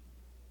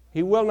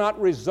 He will not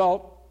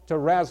resort to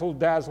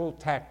razzle-dazzle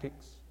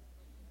tactics.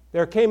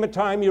 There came a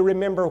time, you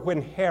remember,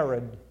 when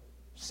Herod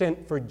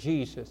sent for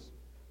Jesus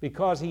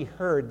because he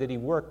heard that he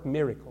worked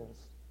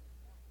miracles.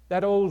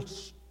 That old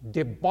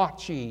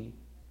debauchee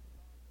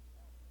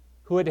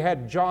who had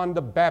had John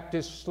the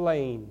Baptist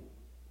slain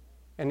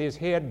and his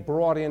head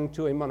brought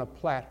into him on a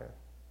platter.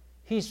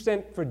 He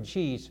sent for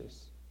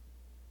Jesus.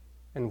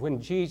 And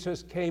when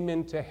Jesus came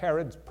into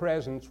Herod's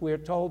presence, we're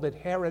told that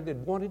Herod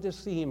had wanted to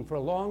see him for a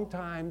long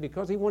time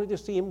because he wanted to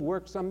see him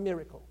work some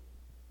miracle.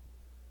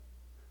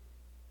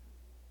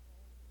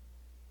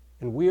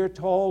 And we're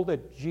told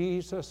that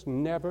Jesus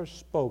never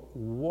spoke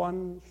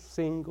one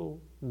single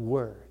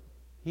word.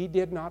 He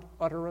did not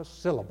utter a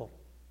syllable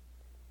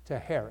to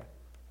Herod.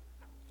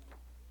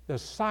 The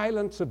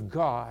silence of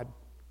God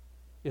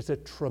is a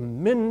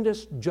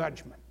tremendous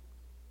judgment.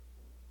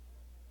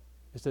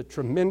 It's a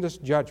tremendous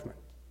judgment.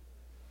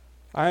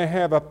 I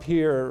have up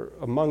here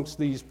amongst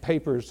these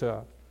papers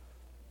a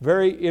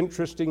very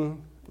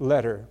interesting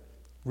letter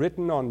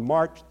written on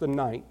March the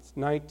 9th,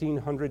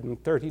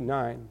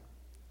 1939,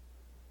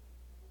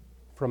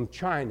 from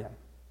China,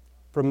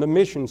 from the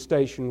mission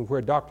station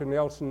where Dr.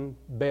 Nelson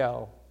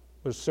Bell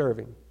was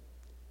serving.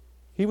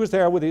 He was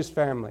there with his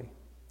family.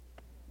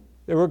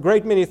 There were a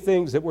great many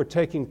things that were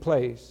taking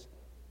place.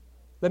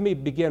 Let me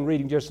begin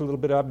reading just a little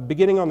bit of.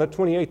 Beginning on the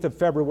 28th of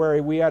February,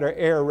 we had an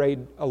air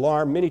raid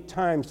alarm. Many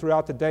times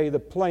throughout the day, the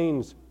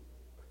planes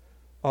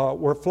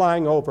were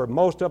flying over,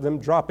 most of them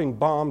dropping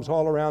bombs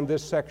all around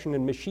this section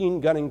and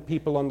machine gunning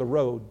people on the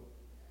road.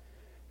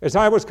 As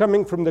I was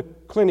coming from the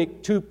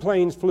clinic, 2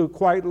 planes flew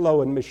quite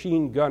low and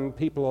machine gunned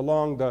people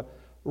along the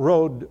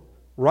road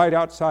right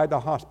outside the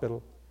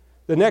hospital.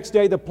 The next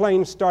day, the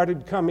planes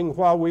started coming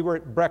while we were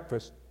at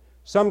breakfast,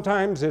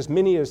 sometimes as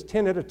many as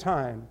 10 at a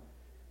time.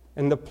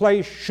 And the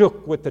place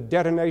shook with the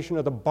detonation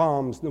of the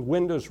bombs. The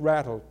windows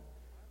rattled.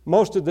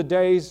 Most of the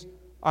days,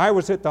 I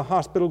was at the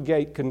hospital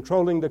gate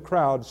controlling the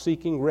crowd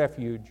seeking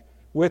refuge.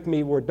 With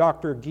me were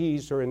Dr.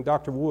 Gieser and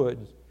Dr.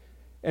 Woods.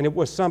 And it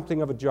was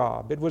something of a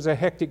job. It was a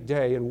hectic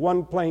day, and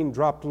one plane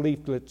dropped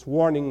leaflets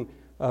warning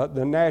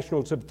the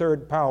nationals of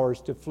third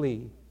powers to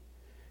flee.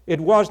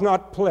 It was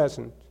not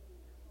pleasant,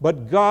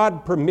 but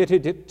God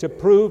permitted it to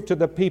prove to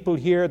the people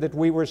here that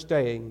we were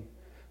staying.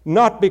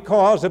 Not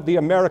because of the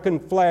American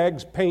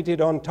flags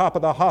painted on top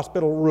of the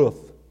hospital roof,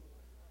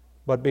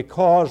 but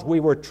because we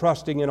were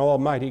trusting in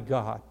Almighty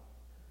God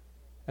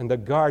and the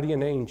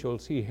guardian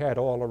angels He had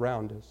all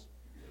around us.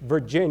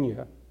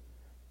 Virginia,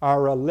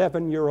 our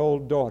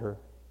 11-year-old daughter,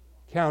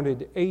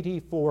 counted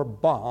 84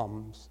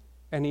 bombs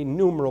and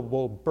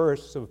innumerable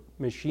bursts of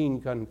machine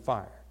gun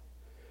fire.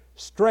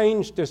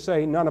 Strange to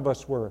say, none of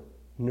us were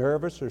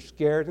nervous or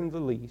scared in the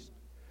least.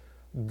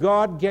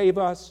 God gave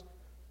us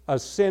a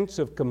sense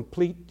of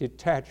complete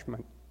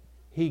detachment.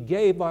 He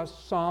gave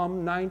us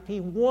Psalm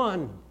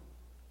 91.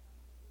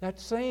 That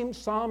same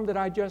psalm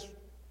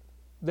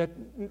that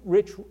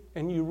Rich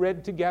and you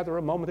read together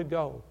a moment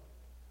ago.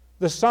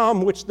 The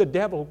psalm which the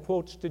devil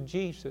quotes to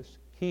Jesus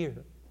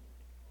here.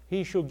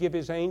 He shall give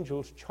his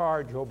angels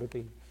charge over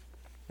thee,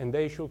 and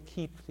they shall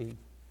keep thee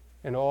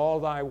in all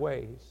thy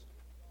ways.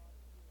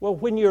 Well,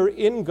 when you're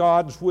in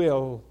God's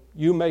will,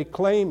 you may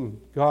claim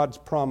God's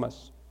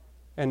promise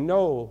and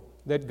know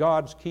that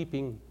God's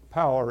keeping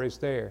power is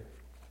there.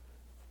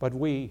 But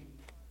we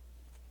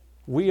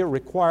are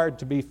required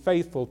to be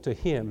faithful to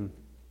Him.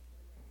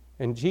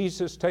 And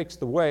Jesus takes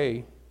the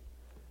way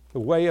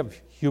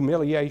of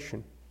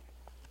humiliation,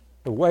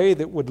 the way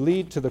that would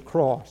lead to the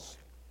cross.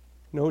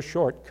 No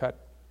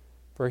shortcut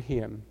for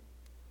Him.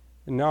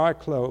 And now I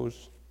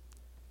close,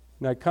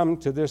 and I come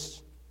to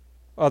this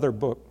other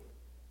book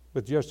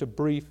with just a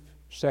brief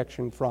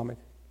section from it.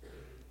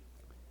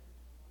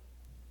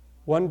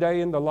 One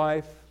Day in the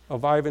Life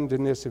of Ivan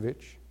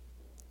Denisovich.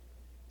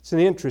 It's an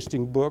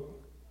interesting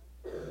book.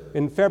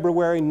 In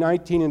February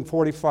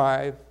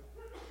 1945,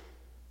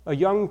 a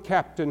young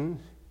captain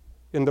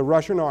in the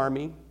Russian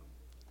army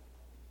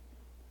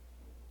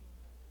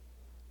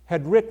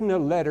had written a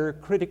letter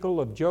critical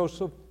of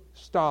Joseph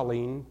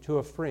Stalin to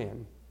a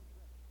friend.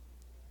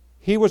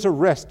 He was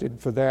arrested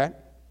for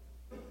that,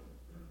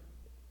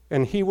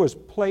 and he was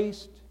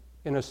placed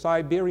in a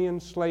Siberian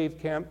slave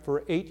camp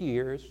for 8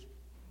 years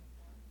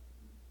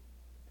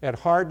at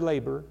hard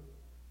labor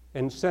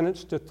and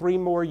sentenced to 3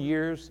 more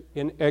years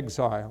in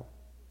exile.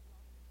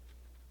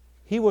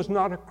 He was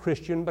not a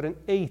Christian, but an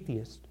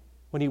atheist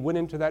when he went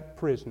into that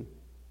prison.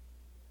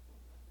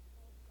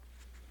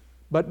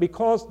 But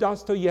because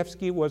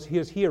Dostoevsky was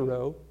his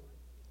hero,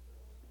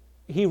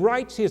 he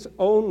writes his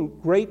own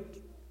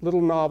great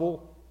little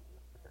novel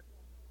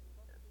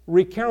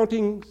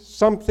recounting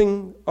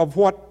something of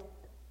what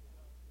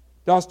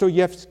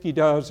Dostoevsky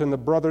does in the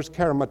Brothers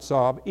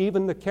Karamazov.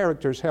 Even the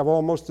characters have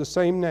almost the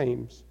same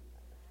names.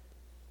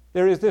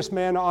 There is this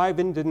man,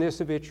 Ivan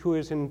Denisovich, who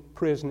is in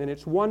prison, and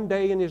it's one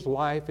day in his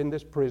life in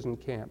this prison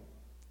camp.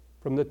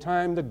 From the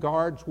time the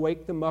guards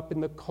wake them up in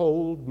the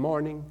cold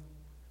morning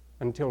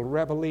until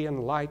reveille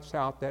and lights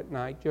out that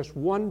night, just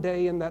one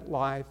day in that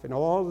life and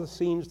all the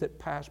scenes that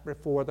pass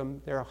before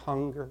them, their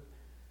hunger,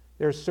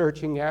 their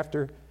searching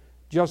after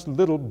just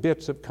little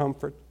bits of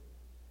comfort.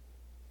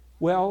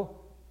 Well,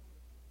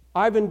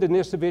 Ivan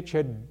Denisovich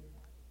had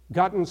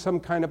gotten some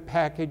kind of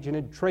package and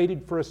had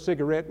traded for a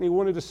cigarette, and he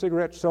wanted a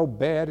cigarette so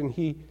bad, and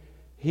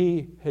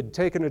he had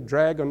taken a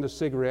drag on the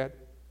cigarette.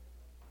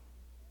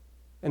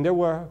 And there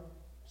were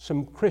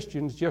some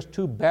Christians, just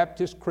 2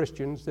 Baptist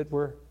Christians that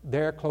were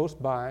there close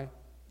by,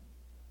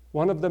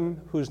 one of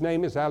them whose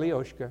name is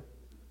Alyosha.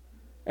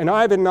 And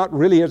Ivan, not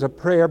really as a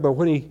prayer, but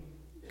when he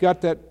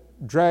got that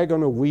drag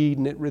on a weed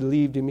and it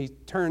relieved him, he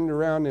turned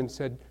around and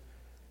said,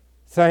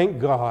 "Thank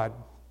God."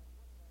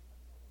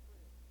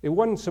 It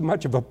wasn't so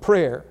much of a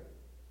prayer,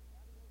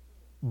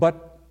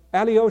 but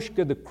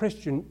Alyosha, the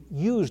Christian,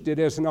 used it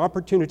as an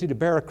opportunity to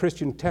bear a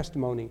Christian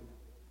testimony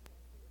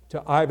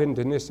to Ivan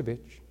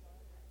Denisovich.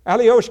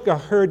 Alyosha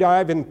heard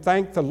Ivan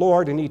thank the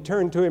Lord, and he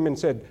turned to him and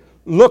said,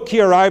 "Look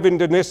here, Ivan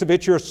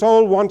Denisovich, your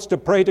soul wants to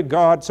pray to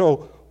God,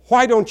 so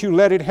why don't you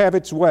let it have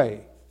its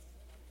way?"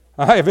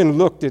 Ivan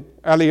looked at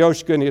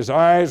Alyosha, and his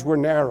eyes were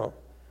narrow.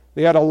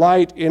 They had a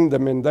light in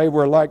them, and they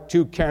were like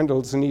two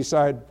candles, and he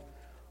said,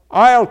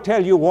 "I'll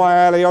tell you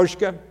why,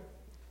 Alyosha.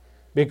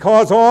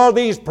 Because all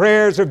these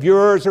prayers of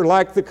yours are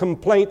like the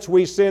complaints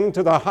we send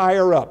to the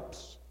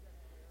higher-ups.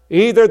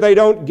 Either they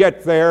don't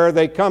get there, or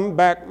they come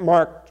back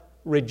marked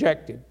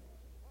rejected.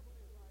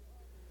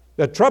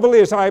 The trouble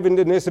is, Ivan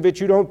Denisovich,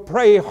 you don't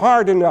pray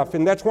hard enough,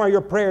 and that's why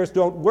your prayers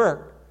don't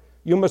work.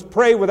 You must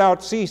pray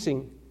without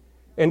ceasing.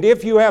 And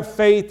if you have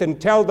faith and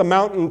tell the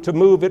mountain to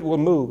move, it will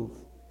move."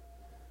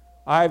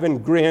 Ivan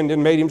grinned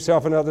and made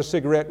himself another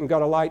cigarette and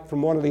got a light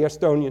from one of the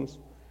Estonians.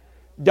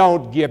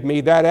 "Don't give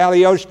me that,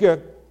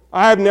 Alyosha.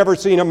 I've never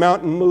seen a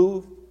mountain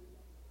move.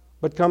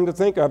 But come to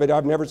think of it,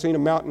 I've never seen a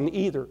mountain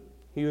either."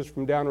 He was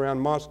from down around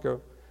Moscow.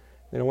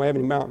 They don't have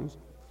any mountains.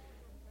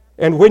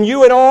 "And when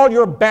you and all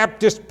your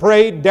Baptists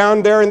prayed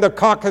down there in the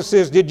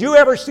Caucasus, did you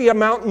ever see a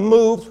mountain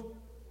move?"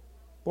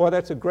 Boy,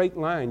 that's a great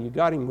line. You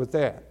got him with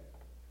that.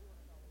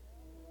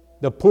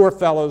 The poor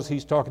fellows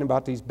he's talking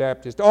about, these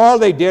Baptists, all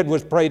they did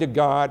was pray to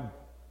God.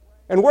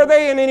 And were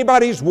they in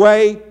anybody's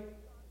way?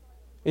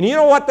 And you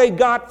know what they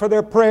got for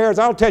their prayers?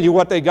 I'll tell you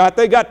what they got.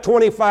 They got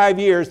 25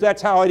 years.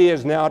 That's how it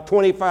is now,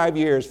 25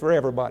 years for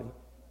everybody.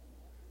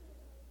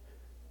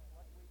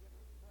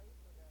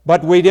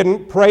 But we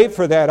didn't pray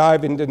for that,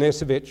 Ivan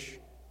Denisovich,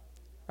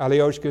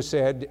 Alyosha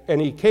said,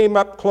 and he came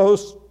up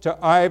close to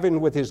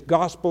Ivan with his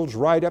Gospels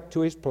right up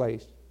to his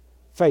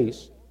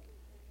face.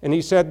 And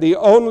he said, "The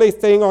only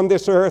thing on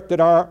this earth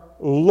that our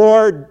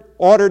Lord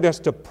ordered us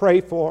to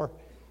pray for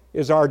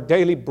is our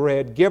daily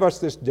bread. Give us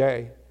this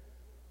day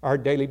our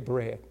daily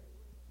bread."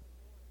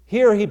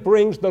 Here he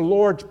brings the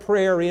Lord's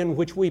Prayer in,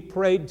 which we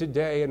prayed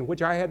today and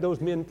which I had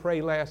those men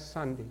pray last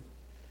Sunday.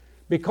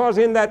 Because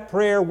in that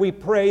prayer we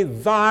pray,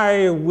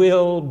 "Thy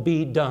will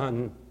be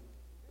done."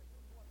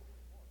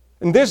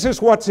 And this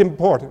is what's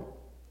important.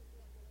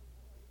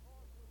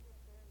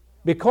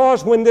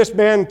 Because when this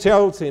man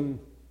tells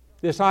him,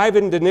 this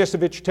Ivan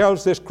Denisovich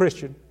tells this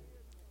Christian,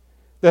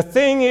 the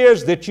thing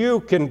is that you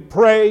can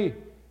pray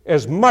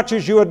as much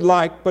as you would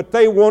like, but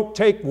they won't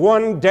take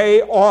one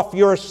day off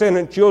your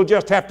sentence. You'll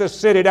just have to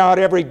sit it out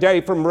every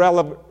day from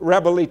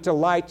reveille to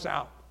lights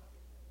out.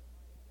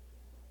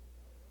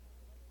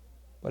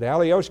 But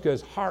Alyosha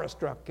is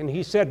horror-struck, and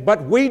he said,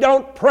 "But we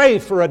don't pray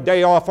for a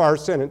day off our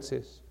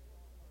sentences."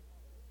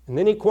 And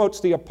then he quotes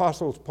the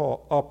Apostle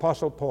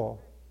Paul.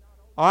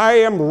 "I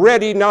am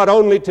ready not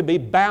only to be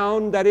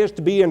bound, that is,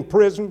 to be in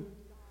prison,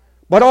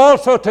 but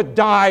also to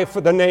die for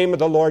the name of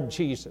the Lord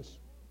Jesus."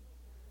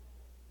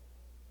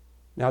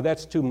 Now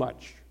that's too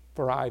much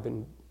for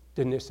Ivan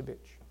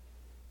Denisovich.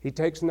 He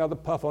takes another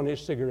puff on his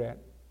cigarette,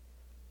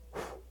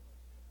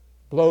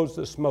 blows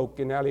the smoke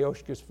in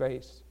Alyosha's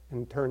face,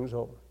 and turns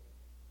over.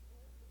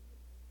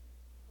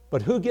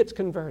 But who gets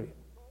converted?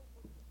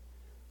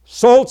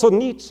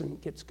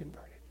 Solzhenitsyn gets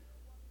converted.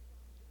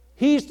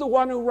 He's the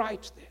one who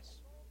writes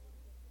this.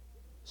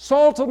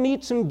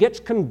 Solzhenitsyn gets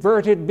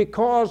converted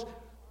because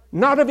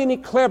not of any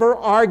clever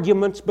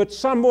arguments, but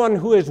someone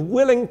who is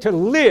willing to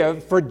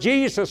live for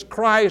Jesus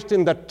Christ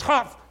in the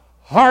tough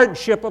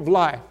hardship of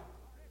life.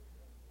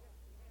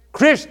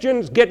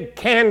 Christians get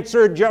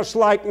cancer just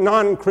like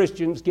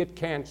non-Christians get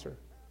cancer.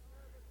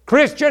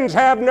 Christians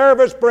have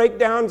nervous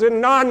breakdowns and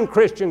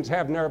non-Christians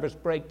have nervous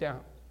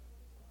breakdowns.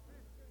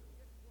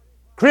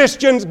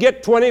 Christians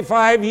get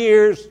 25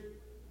 years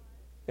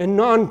and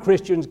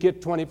non-Christians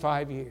get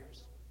 25 years.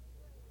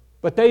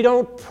 But they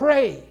don't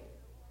pray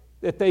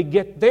that they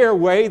get their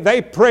way.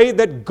 They pray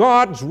that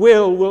God's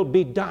will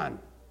be done.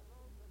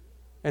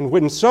 And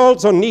when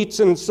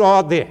Solzhenitsyn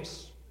saw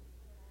this,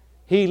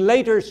 he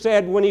later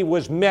said when he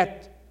was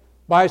met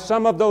by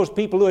some of those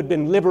people who had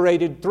been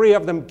liberated, 3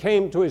 of them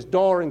came to his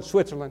door in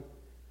Switzerland.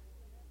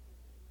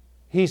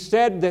 He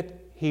said that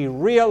he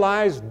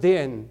realized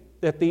then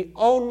that the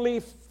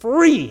only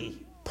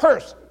free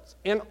persons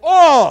in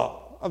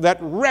all of that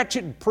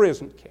wretched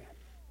prison camp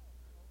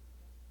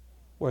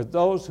were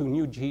those who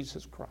knew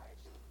Jesus Christ.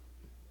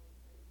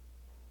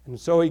 And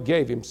so he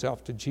gave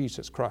himself to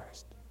Jesus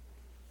Christ.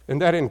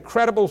 And that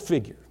incredible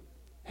figure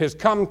has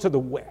come to the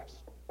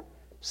West,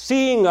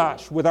 seeing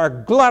us with our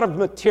glut of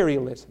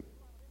materialism.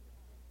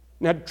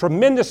 And that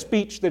tremendous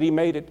speech that he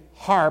made at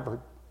Harvard,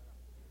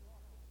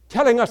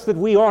 telling us that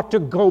we ought to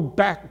go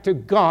back to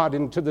God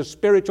and to the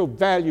spiritual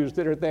values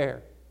that are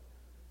there,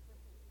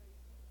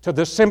 to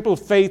the simple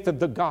faith of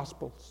the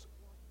Gospels.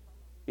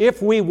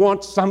 If we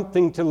want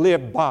something to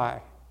live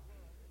by,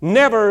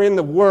 Never in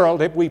the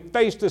world have we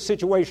faced a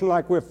situation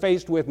like we're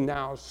faced with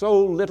now.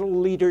 So little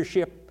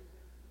leadership,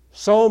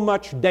 so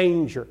much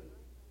danger.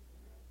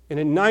 And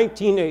in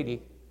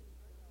 1980,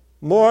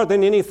 more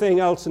than anything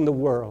else in the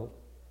world,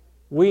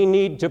 we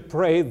need to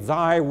pray,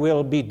 Thy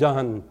will be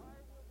done.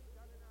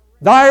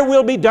 Thy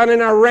will be done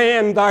in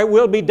Iran, Thy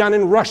will be done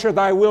in Russia,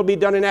 Thy will be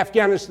done in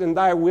Afghanistan,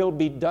 Thy will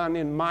be done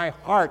in my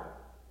heart.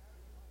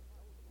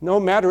 No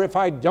matter if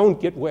I don't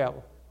get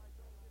well,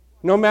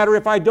 no matter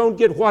if I don't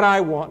get what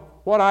I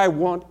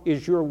want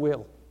is your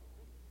will.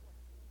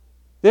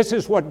 This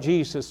is what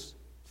Jesus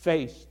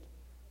faced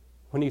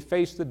when he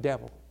faced the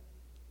devil.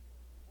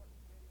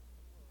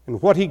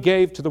 And what he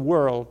gave to the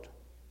world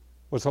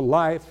was a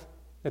life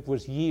that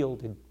was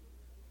yielded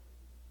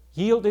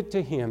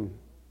to him.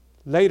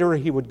 Later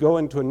he would go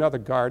into another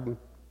garden,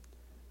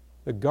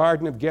 the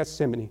Garden of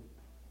Gethsemane.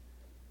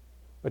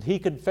 But he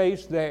could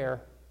face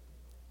there,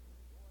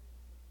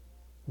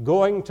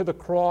 going to the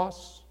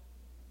cross,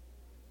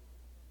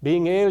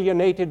 being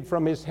alienated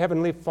from his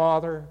heavenly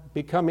Father,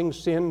 becoming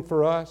sin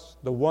for us,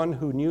 the one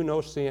who knew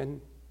no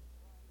sin,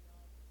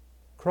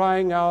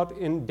 crying out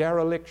in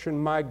dereliction,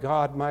 my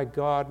God,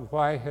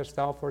 why hast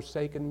thou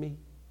forsaken me?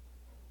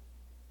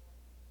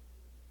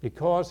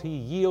 Because he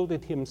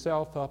yielded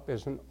himself up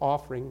as an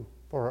offering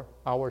for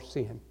our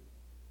sin.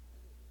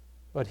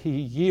 But he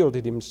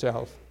yielded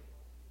himself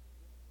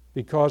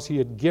because he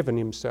had given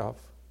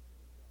himself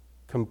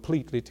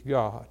completely to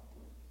God.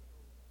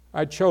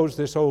 I chose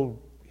this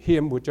old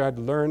hymn which I'd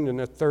learned in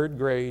the 3rd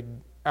grade.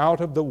 Out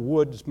of the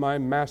woods my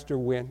master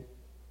went,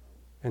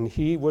 and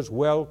he was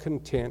well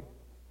content.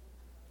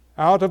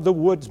 Out of the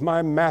woods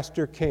my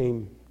master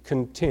came,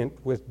 content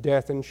with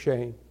death and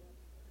shame.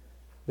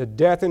 The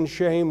death and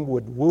shame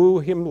would woo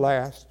him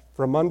last.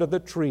 From under the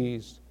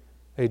trees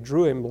they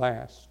drew him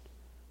last.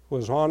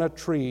 'Twas on a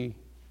tree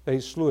they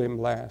slew him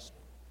last,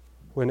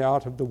 when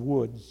out of the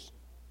woods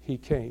he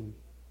came.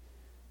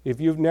 If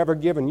you've never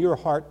given your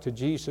heart to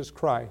Jesus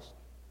Christ,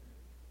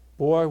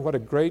 boy, what a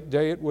great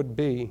day it would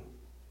be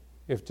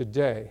if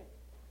today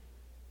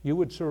you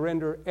would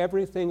surrender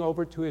everything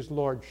over to his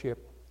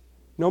lordship,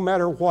 no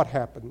matter what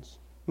happens,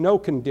 no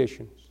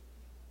conditions,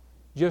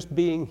 just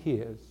being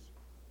his,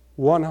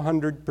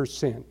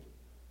 100%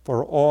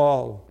 for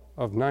all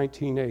of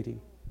 1980.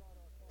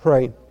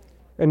 Pray.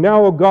 And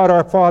now, O God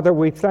our Father,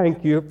 we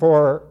thank you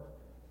for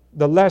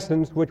the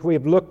lessons which we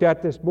have looked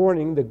at this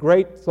morning, the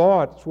great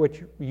thoughts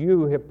which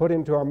you have put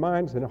into our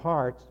minds and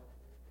hearts,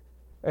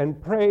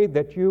 and pray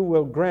that you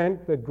will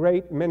grant the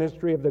great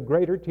ministry of the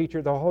greater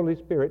teacher, the Holy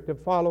Spirit, to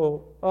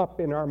follow up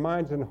in our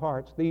minds and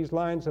hearts these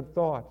lines of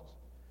thoughts,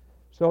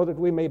 so that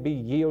we may be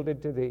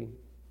yielded to thee,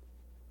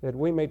 that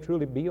we may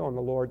truly be on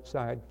the Lord's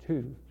side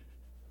too.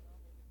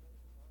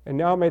 And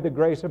now may the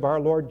grace of our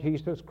Lord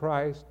Jesus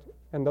Christ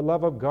and the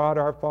love of God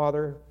our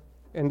Father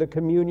and the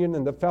communion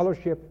and the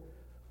fellowship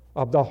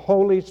of the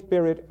Holy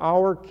Spirit,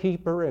 our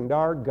keeper and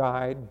our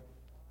guide,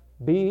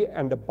 be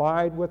and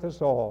abide with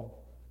us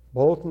all,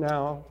 both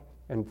now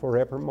and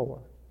forevermore.